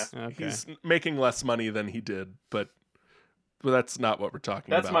 He's Yeah. Okay. he's making less money than he did, but that's not what we're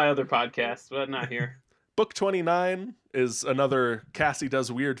talking That's about. my other podcast, but not here. Book 29 is another Cassie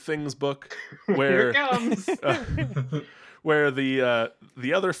Does Weird Things book Here where it comes. where the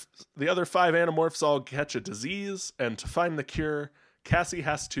other 5 Animorphs all catch a disease, and to find the cure, Cassie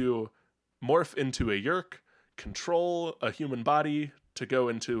has to morph into a Yerk, control a human body to go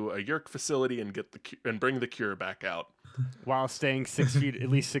into a Yerk facility and get and bring the cure back out, While staying at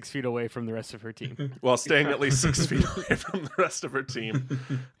least 6 feet away from the rest of her team. while staying at least 6 feet away from the rest of her team,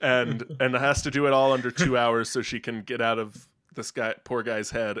 and has to do it all under 2 hours so she can get out of this poor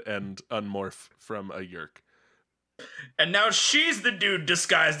guy's head and unmorph from a Yerk. And now she's the dude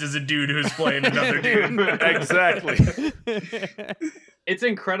disguised as a dude who's playing another dude. Exactly. It's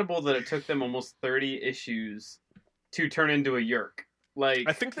incredible that it took them almost 30 issues to turn into a Yerk. Like,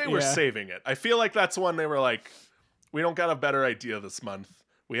 I think they were Yeah. saving it. I feel like that's one they were like, we don't got a better idea this month.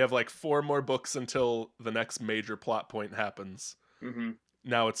 We have like 4 more books until the next major plot point happens. mhm.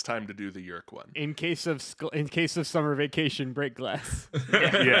 Now it's time to do the Yerk one. in case of summer vacation, break glass.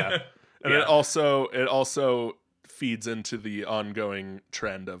 Yeah. And Yeah. it also feeds into the ongoing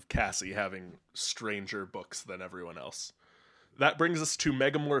trend of Cassie having stranger books than everyone else. That brings us to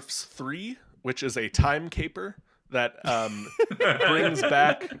Megamorphs 3, which is a time caper that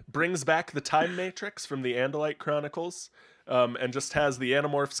brings back the time matrix from the Andalite Chronicles, and just has the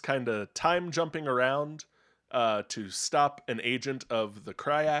Animorphs kind of time jumping around to stop an agent of the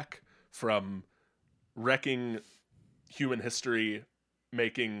Kryak from wrecking human history,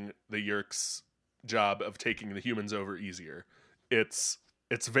 making the Yerk's job of taking the humans over easier. It's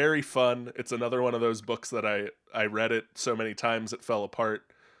very fun. It's another one of those books that I read it so many times it fell apart,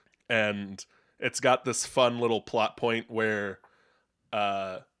 and it's got this fun little plot point where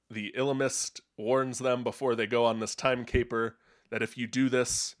the Illimist warns them before they go on this time caper that if you do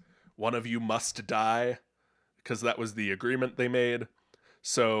this, one of you must die, because that was the agreement they made.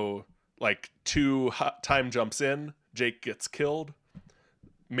 So like 2 time jumps in, Jake gets killed.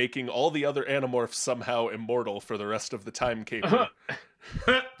 making all the other Animorphs somehow immortal for the rest of the time caper,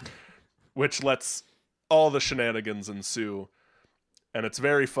 which lets all the shenanigans ensue. And it's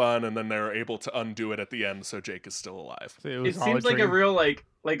very fun, and then they're able to undo it at the end, so Jake is still alive. So It was all seems like a dream. real like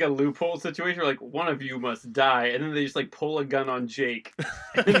a loophole situation where like one of you must die, and then they just like pull a gun on Jake,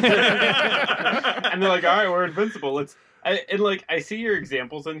 and they're like, "All right, we're invincible." I see your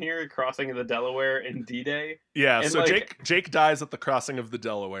examples in here: crossing of the Delaware and D-Day. Yeah, And, so like- Jake dies at the crossing of the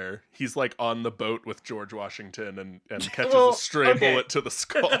Delaware. He's like on the boat with George Washington and catches Well, a stray okay. bullet to the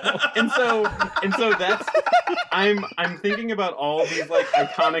skull. And so that's I'm thinking about all these like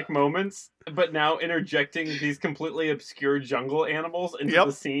iconic moments, but now interjecting these completely obscure jungle animals into Yep.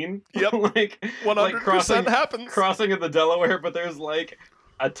 the scene. Yep. like 100% happens. crossing of the Delaware, but there's like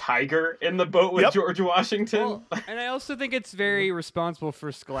a tiger in the boat with Yep. George Washington. Well, and I also think it's very responsible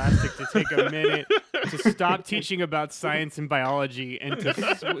for Scholastic to take a minute to stop teaching about science and biology and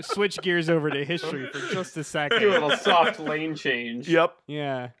to switch gears over to history for just a Do a second. little soft lane change. Yep.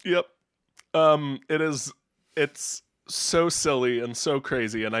 Yeah. Yep. It's so silly and so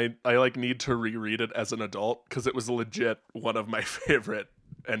crazy, and I like need to reread it as an adult because it was legit one of my favorite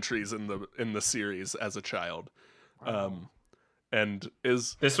entries in the series as a child. And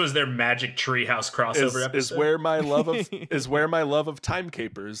This was their Magic Treehouse crossover episode. is where my love of time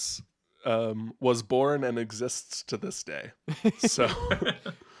capers was born and exists to this day. So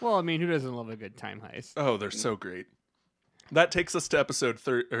Well, I mean, who doesn't love a good time heist? oh, they're so great. That takes us to episode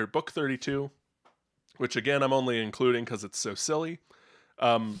book 32, which again I'm only including because it's so silly.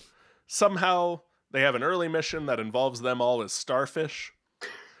 Somehow they have an early mission that involves them all as starfish.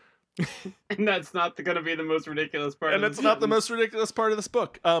 And that's not going to be the most ridiculous part. And of it's not the most ridiculous part of this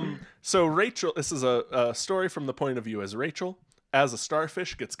book. So Rachel, this is a story from the point of view as Rachel, as a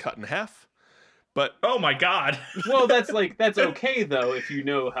starfish gets cut in half. But Oh my god. Well, that's okay though if you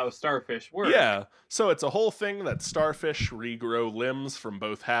know how starfish work. yeah, so it's a whole thing that starfish regrow limbs from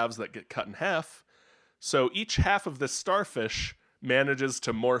both halves that get cut in half. So each half of this starfish manages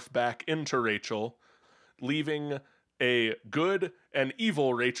to morph back into Rachel, leaving a good and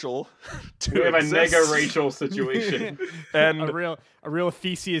evil Rachel to We have exist. a nega Rachel situation. and a real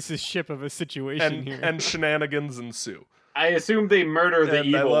Theseus' ship of a situation here. and shenanigans ensue. I assume they murder the And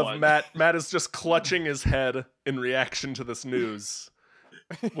evil I love one. Matt. Matt is just clutching his head in reaction to this news.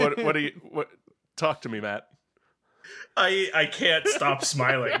 What talk to me, Matt. I can't stop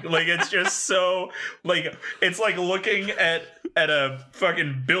smiling. Like it's just so like it's like looking at a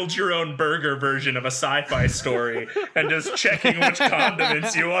fucking build your own burger version of a sci-fi story and just checking which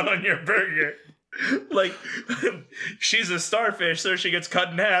condiments you want on your burger. Like she's a starfish, so she gets cut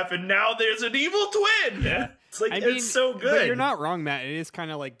in half, and now there's an evil twin. Yeah. It's like it's so good. But you're not wrong, Matt. It is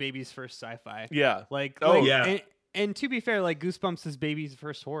kind of like baby's first sci-fi. Yeah. Like, Oh, like- yeah. And to be fair, like Goosebumps is baby's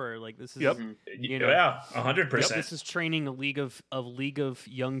first horror. Like this is, Yep. you know, Yeah, 100%. this is training a league of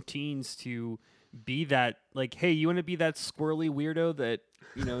young teens to be that. Like, hey, you want to be that squirrely weirdo that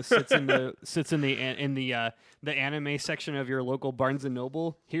sits in the anime section of your local Barnes and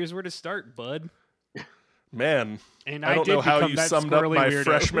Noble? Here's where to start, bud. Man, And I don't did know how become you that summed up squirrely my weirdo.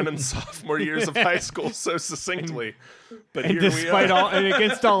 freshman and sophomore years of high school so succinctly. But And here we despite are. all and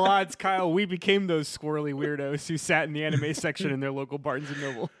against all odds, Kyle, we became those squirrely weirdos who sat in the anime section in their local Barnes and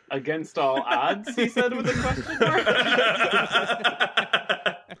Noble. Against all odds, he said with a question mark.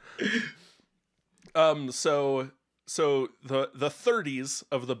 So the 30s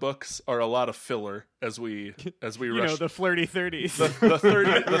of the books are a lot of filler as we rush. The flirty 30s. the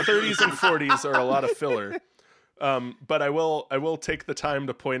 30s and 40s are a lot of filler. But I will take the time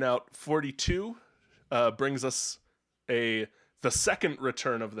to point out 42 brings us the second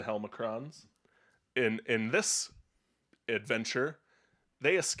return of the Helmicrons. In this adventure,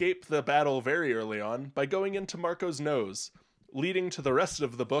 they escape the battle very early on by going into Marco's nose, leading to the rest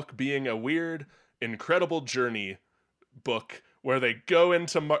of the book being a weird, incredible journey book where they go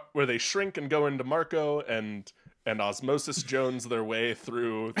into where they shrink and go into Marco and Osmosis Jones their way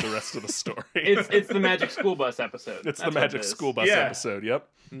through the rest of the story. It's the Magic School Bus episode. It's That's the what Magic it is. School Bus Yeah. episode.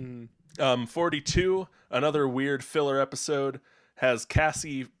 Yep. 42, another weird filler episode, has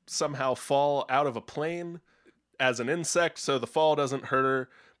Cassie somehow fall out of a plane as an insect, so the fall doesn't hurt her,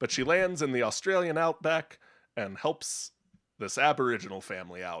 but she lands in the Australian outback and helps this Aboriginal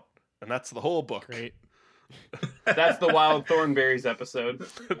family out, and that's the whole book. Great. That's the Wild Thornberries episode.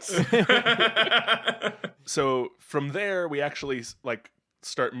 So from there, we actually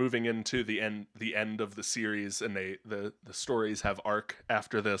start moving into the end of the series, and the stories have arc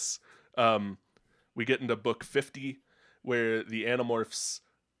after this. We get into book 50, where the Animorphs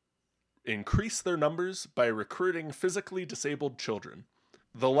increase their numbers by recruiting physically disabled children.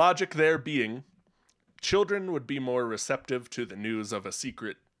 the logic there being children would be more receptive to the news of a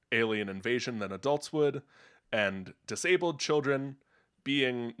secret alien invasion than adults would, and disabled children,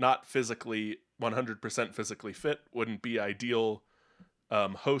 being not physically 100% physically fit, wouldn't be ideal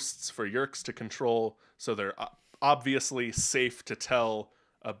hosts for Yeerks to control, so they're obviously safe to tell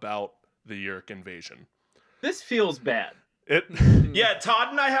about the Yeerk invasion. This feels bad. Yeah, Todd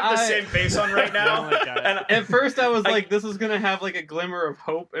and I have the same face on right now. And at first I was like, this is going to have like a glimmer of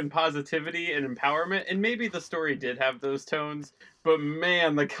hope and positivity and empowerment. And maybe the story did have those tones, but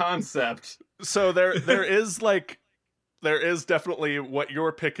man, the concept. So there is definitely what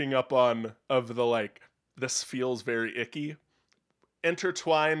you're picking up on of the like, this feels very icky,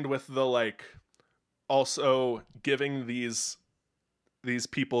 intertwined with the like, also giving these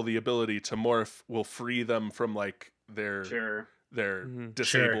people the ability to morph will free them from like their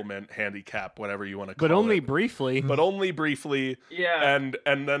disablement, handicap, whatever you want to call it. But only briefly. But only briefly. Yeah.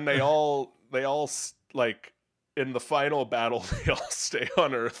 And then they all like in the final battle they all stay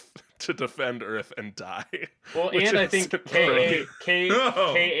on Earth to defend Earth and die. Well, and I think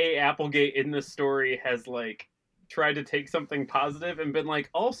K.A. Applegate in this story has like tried to take something positive and been like,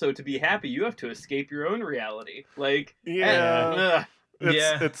 also to be happy you have to escape your own reality. Like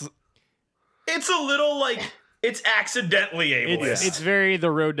It's a little like it's accidentally ableist. It's very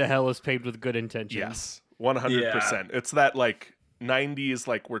the road to hell is paved with good intentions. Yes, 100%. It's that like 90s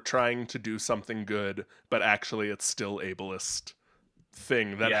like we're trying to do something good, but actually it's still ableist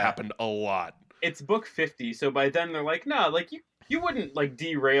thing that happened a lot. It's book 50, so by then they're like, no, like you wouldn't like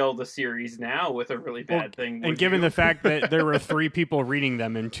derail the series now with a really bad thing. And given the fact that there were 3 people reading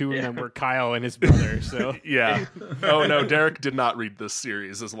them, and 2 of them were Kyle and his brother, so yeah. Oh no, Derek did not read this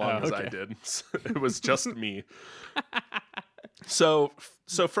series as long as I did. It was just me. So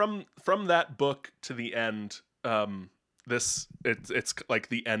from that book to the end, it's like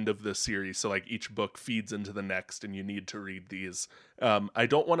the end of the series. So like each book feeds into the next, and you need to read these. I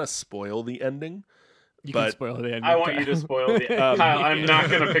don't want to spoil the ending. You can spoil the ending. I want you to spoil the Kyle, I'm not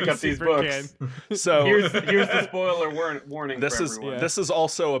going to pick up these books. So here's the spoiler warning for everyone. This is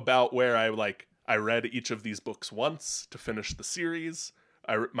also about where I read each of these books once to finish the series.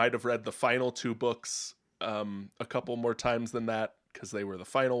 I might have read the final 2 books a couple more times than that because they were the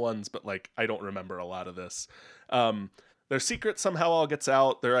final ones, but like I don't remember a lot of this. Their secret somehow all gets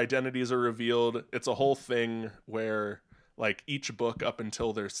out. Their identities are revealed. It's a whole thing where like each book up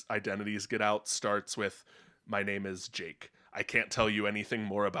until their identities get out starts with, my name is Jake. I can't tell you anything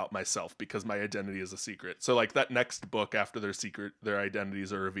more about myself because my identity is a secret. So like that next book after their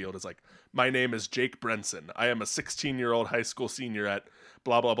identities are revealed is like, my name is Jake Brenson. I am a 16-year-old high school senior at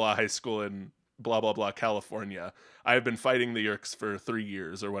blah, blah, blah high school in blah, blah, blah, California. I have been fighting the Yeerks for 3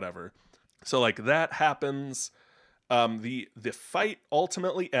 years or whatever. So like that happens. The fight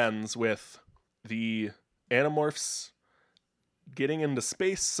ultimately ends with the Animorphs getting into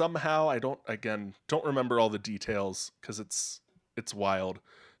space somehow. I don't remember all the details because it's wild.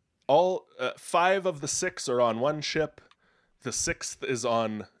 All 5 of the 6 are on one ship. The 6th is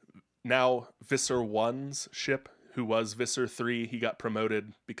on now Visser 1's ship, who was Visser 3. He got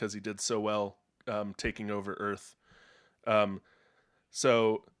promoted because he did so well taking over Earth.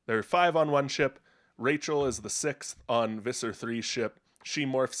 So there are 5 on one ship. Rachel is the 6th on Visser 3's ship. She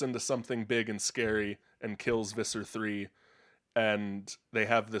morphs into something big and scary and kills Visser 3. And they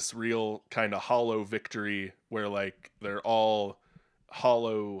have this real kind of hollow victory where like they're all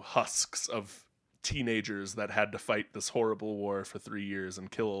hollow husks of teenagers that had to fight this horrible war for 3 years and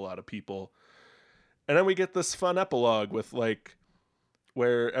kill a lot of people. And then we get this fun epilogue with like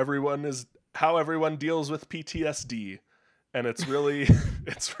where how everyone deals with PTSD. And it's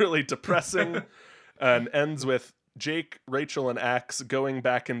really depressing and ends with Jake, Rachel, and Axe going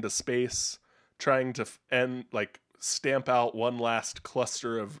back into space, trying to stamp out one last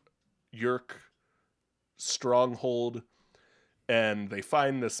cluster of Yeerk stronghold, and they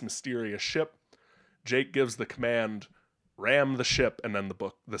find this mysterious ship. Jake gives the command, ram the ship, and then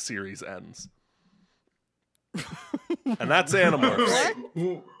the series ends. And that's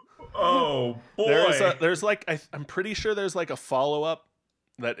Animorphs. Oh boy! I'm pretty sure there's like a follow-up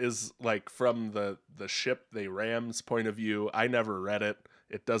that is like from the ship they ram's point of view. I never read it.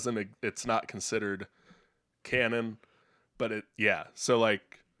 It's not considered canon, but so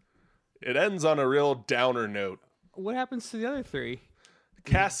like it ends on a real downer note. What happens to the other 3?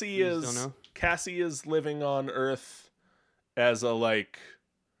 Cassie is living on Earth as a like,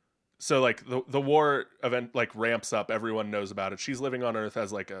 so like the war event like ramps up, everyone knows about it. She's living on Earth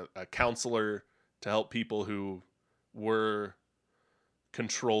as like a counselor to help people who were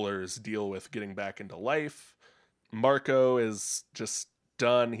controllers deal with getting back into life. Marco is just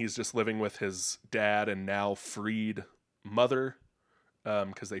done. He's just living with his dad and now freed mother,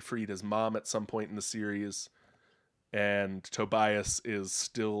 because they freed his mom at some point in the series. And Tobias is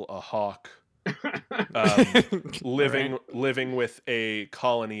still a hawk, living with a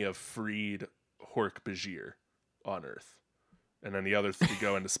colony of freed Hork-Bajir on Earth. And then the other three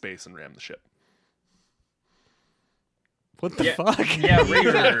go into space and ram the ship. What the fuck? Yeah,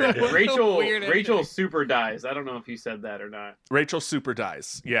 Rachel super dies. I don't know if you said that or not. Rachel super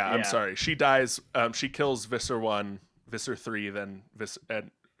dies. Yeah, I'm Yeah. sorry. She dies. She kills Visser 1, Visser 3, then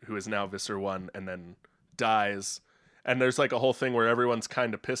who is now Visser 1, and then dies. And there's like a whole thing where everyone's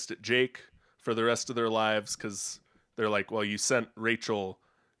kind of pissed at Jake for the rest of their lives because they're like, well, you sent Rachel,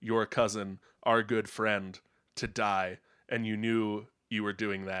 your cousin, our good friend, to die, and you knew you were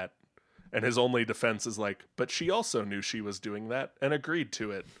doing that. And his only defense is like, but she also knew she was doing that and agreed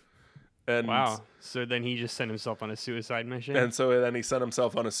to it. And Wow. So then he just sent himself on a suicide mission? And so then he sent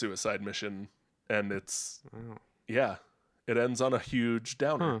himself on a suicide mission, and it's, yeah, it ends on a huge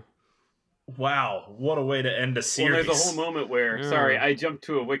downer. Huh. Wow, what a way to end a series. Well, there's a whole moment where, Yeah. sorry, I jumped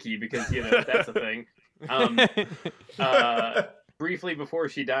to a wiki because, that's a thing. Briefly before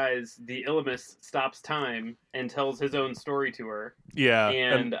she dies, the Illumis stops time and tells his own story to her. Yeah,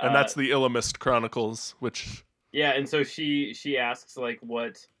 And, and that's the Illimist Chronicles, which... Yeah, and so she asks, like,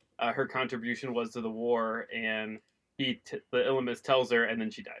 what her contribution was to the war, and the Illumis tells her, and then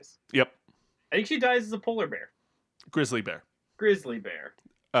she dies. Yep. I think she dies as a polar bear. Grizzly bear. Grizzly bear.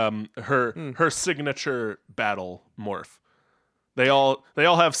 Her signature battle morph. They all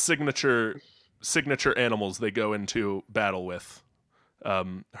have signature animals they go into battle with.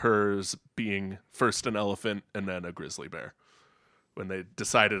 Hers being first an elephant and then a grizzly bear. When they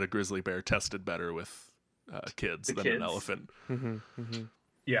decided a grizzly bear tested better with kids than an elephant.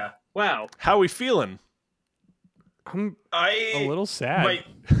 Yeah. Wow. How we feeling? I'm a little sad. Wait.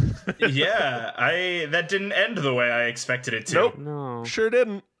 Yeah, that didn't end the way I expected it to. Nope. No. Sure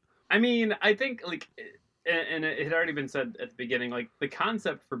didn't. I mean, I think, like, and it had already been said at the beginning, like, the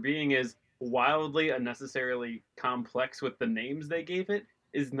concept for being is wildly unnecessarily complex with the names they gave it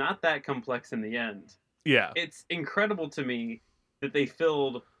is not that complex in the end. Yeah. It's incredible to me that they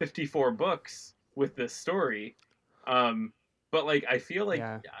filled 54 books with this story. But, like, I feel like,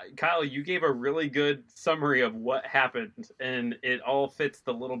 Kyle, you gave a really good summary of what happened, and it all fits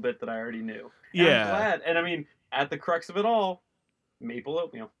the little bit that I already knew. And Yeah. I'm glad. And, I mean, at the crux of it all, maple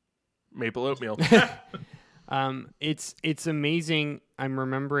oatmeal. Maple oatmeal. It's amazing. I'm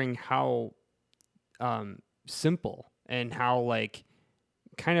remembering how simple and how, like,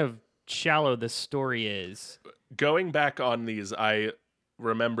 kind of shallow this story is. Going back on these, I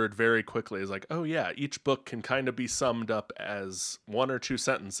remembered very quickly is like, oh yeah, each book can kind of be summed up as one or two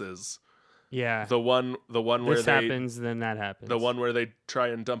sentences. Yeah. The one where this happens, then that happens. the one where they try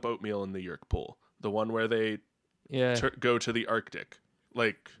and dump oatmeal in the Yerk pool. The one where they go to the Arctic.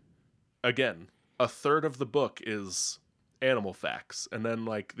 Like, again, a third of the book is animal facts, and then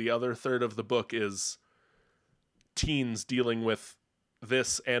like the other third of the book is teens dealing with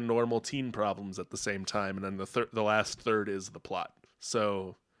this and normal teen problems at the same time, and then the last third is the plot.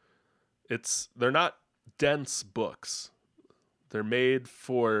 So they're not dense books. They're made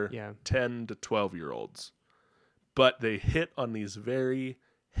for 10 to 12-year-olds. But they hit on these very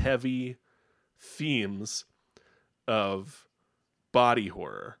heavy themes of body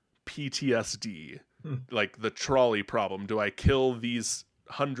horror, PTSD, like the trolley problem. Do I kill these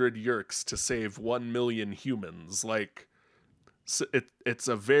 100 Yerks to save 1 million humans? Like, it's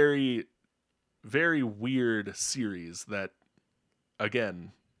a very, very weird series that,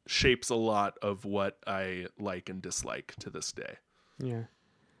 again, shapes a lot of what I like and dislike to this day. Yeah.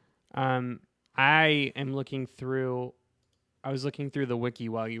 I was looking through the wiki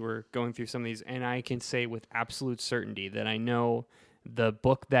while you were going through some of these, and I can say with absolute certainty that I know the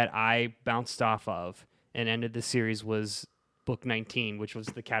book that I bounced off of and ended the series was book 19, which was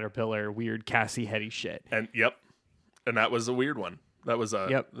the Caterpillar weird Cassie Hetty shit. And and that was a weird one. That was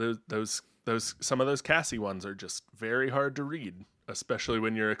those some of those Cassie ones are just very hard to read, especially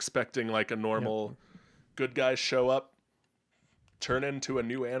when you're expecting like a normal good guys show up, turn into a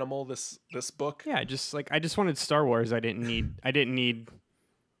new animal this book. Yeah, I just wanted Star Wars. I didn't need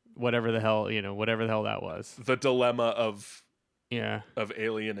whatever the hell that was. The dilemma of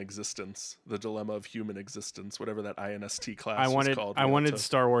alien existence, the dilemma of human existence, whatever that INST class was called. I wanted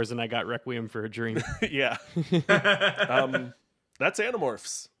Star Wars, and I got Requiem for a Dream. Yeah. That's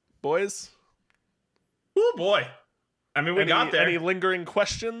Animorphs, boys. Oh boy. I mean, we got there. Any lingering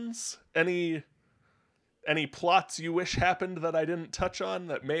questions? Any plots you wish happened that I didn't touch on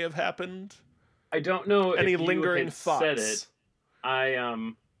that may have happened? I don't know Any if lingering you had thoughts? said it,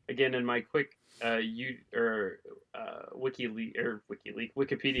 I again in my quick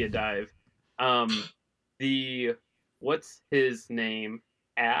Wikipedia dive, the what's his name?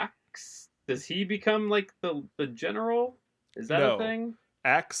 Axe? Does he become like the general? Is that No. a thing?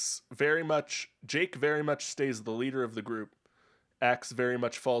 Axe Jake very much stays the leader of the group. Axe very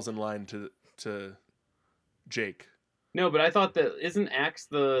much falls in line to Jake. No, but I thought that isn't Axe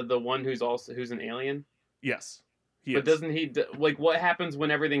the one who's an alien? Yes. He But is. doesn't he like what happens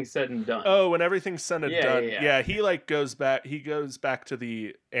when everything's said and done? Oh, when everything's said and done. Yeah. He like goes back to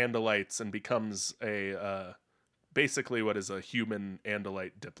the Andalites and becomes a basically what is a human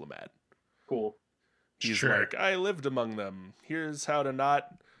Andalite diplomat. Cool. He's Sure. like, I lived among them. Here's how to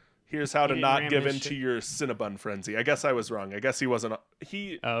not didn't ram give his into ship. your Cinnabon frenzy. I guess I was wrong. I guess he wasn't.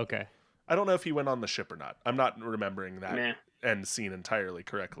 Oh, okay. I don't know if he went on the ship or not. I'm not remembering that Meh. end scene entirely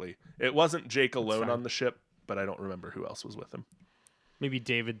correctly. It wasn't Jake alone fine. on the ship, but I don't remember who else was with him. Maybe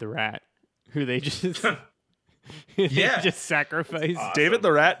David the Rat, who they just Yeah. just sacrificed. David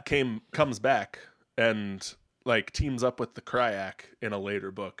the Rat comes back and like teams up with the Cryak in a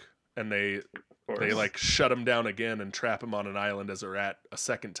later book, and they like shut him down again and trap him on an island as a rat a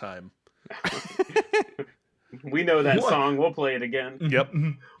second time. We know that What? song. We'll play it again. Yep.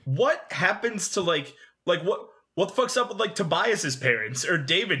 What happens to like what the fuck's up with like Tobias's parents or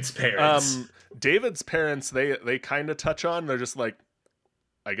David's parents? David's parents, they kind of touch on. They're just like,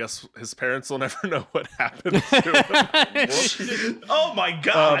 I guess his parents will never know what happened to him. Oh my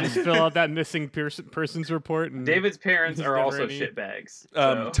god! Just fill out that missing persons report. And David's parents There's are never also any- shitbags.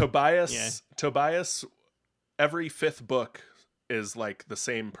 So. Tobias, every fifth book is like the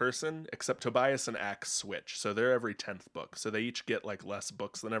same person, except Tobias and Axe switch. So they're every 10th book. So they each get like less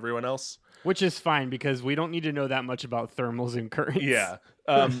books than everyone else. which is fine because we don't need to know that much about thermals and currents. Yeah.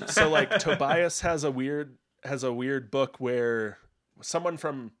 So like Tobias has a weird book where someone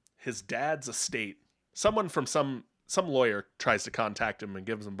from his dad's estate, someone from some lawyer tries to contact him and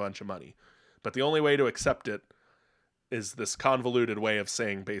gives him a bunch of money. But the only way to accept it is this convoluted way of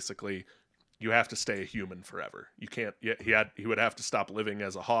saying basically you have to stay a human forever. You can't. He would have to stop living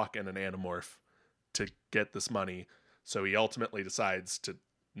as a hawk and an animorph to get this money. So he ultimately decides to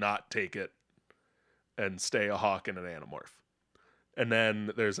not take it and stay a hawk and an animorph. And then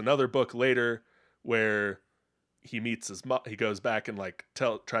there's another book later where he meets his mom. He goes back and like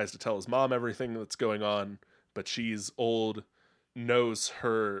tries to tell his mom everything that's going on, but she's old, knows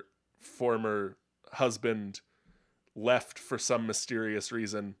her former husband left for some mysterious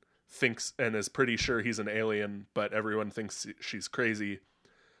reason, thinks and is pretty sure he's an alien, but everyone thinks she's crazy.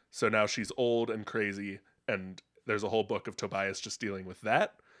 So now she's old and crazy, and there's a whole book of Tobias just dealing with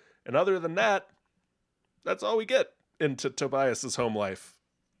that. And other than that, that's all we get into Tobias's home life.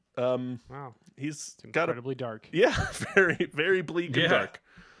 Wow. He's It's got incredibly dark. yeah, very, very bleak Yeah. and dark.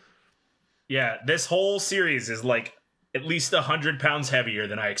 Yeah, this whole series is like at least 100 pounds heavier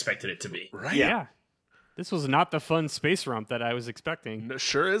than I expected it to be. Right? Yeah. This was not the fun space romp that I was expecting. No,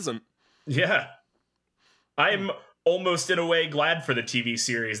 sure isn't. Yeah. I'm almost in a way glad for the TV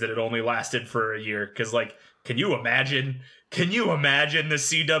series that it only lasted for a year, because like, can you imagine the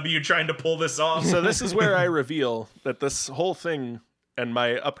CW trying to pull this off? So this is where I reveal that this whole thing and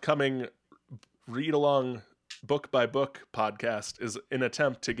my upcoming read-along book-by-book podcast is an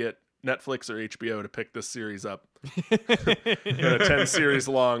attempt to get Netflix or HBO to pick this series up in a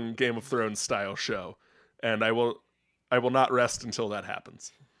 10-series-long Game of Thrones style show. And I will not rest until that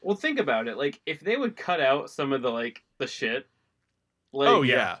happens. Well, think about it. Like, if they would cut out some of the shit. Like, Oh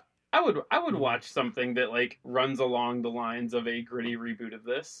yeah. I would watch something that like runs along the lines of a gritty reboot of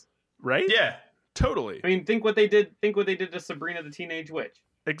this. Right? Yeah. Totally. I mean, think what they did to Sabrina the Teenage Witch.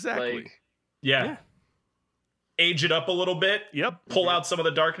 Exactly. Like, Yeah. Yeah. Age it up a little bit, Yep. pull out some of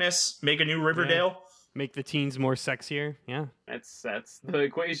the darkness, make a new Riverdale. Make the teens more sexier. Yeah. that's the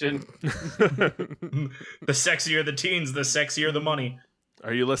equation. The sexier the teens, the sexier the money.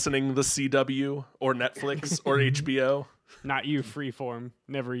 Are you listening the CW or Netflix or HBO? Not you, Freeform.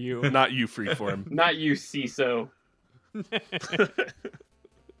 Never you. Not you, Freeform. Not you, CISO.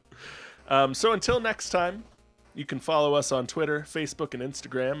 So until next time, you can follow us on Twitter, Facebook, and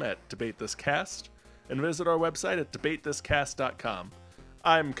Instagram at DebateThisCast, and visit our website at debatethiscast.com.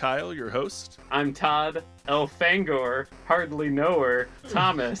 I'm Kyle, your host. I'm Todd Elfangor, hardly knower,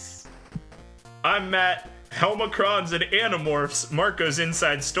 Thomas. I'm Matt, Helmacrons and Animorphs, Marco's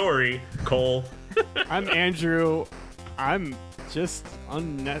Inside Story, Cole. I'm Andrew. I'm just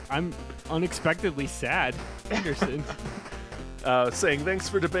I'm unexpectedly sad. Anderson. Saying thanks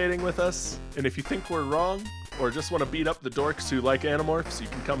for debating with us, and if you think we're wrong, or just want to beat up the dorks who like Animorphs, you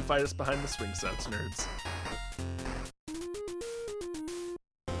can come fight us behind the swing sets, nerds.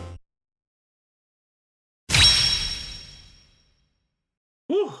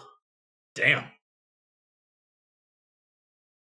 Whew. Damn.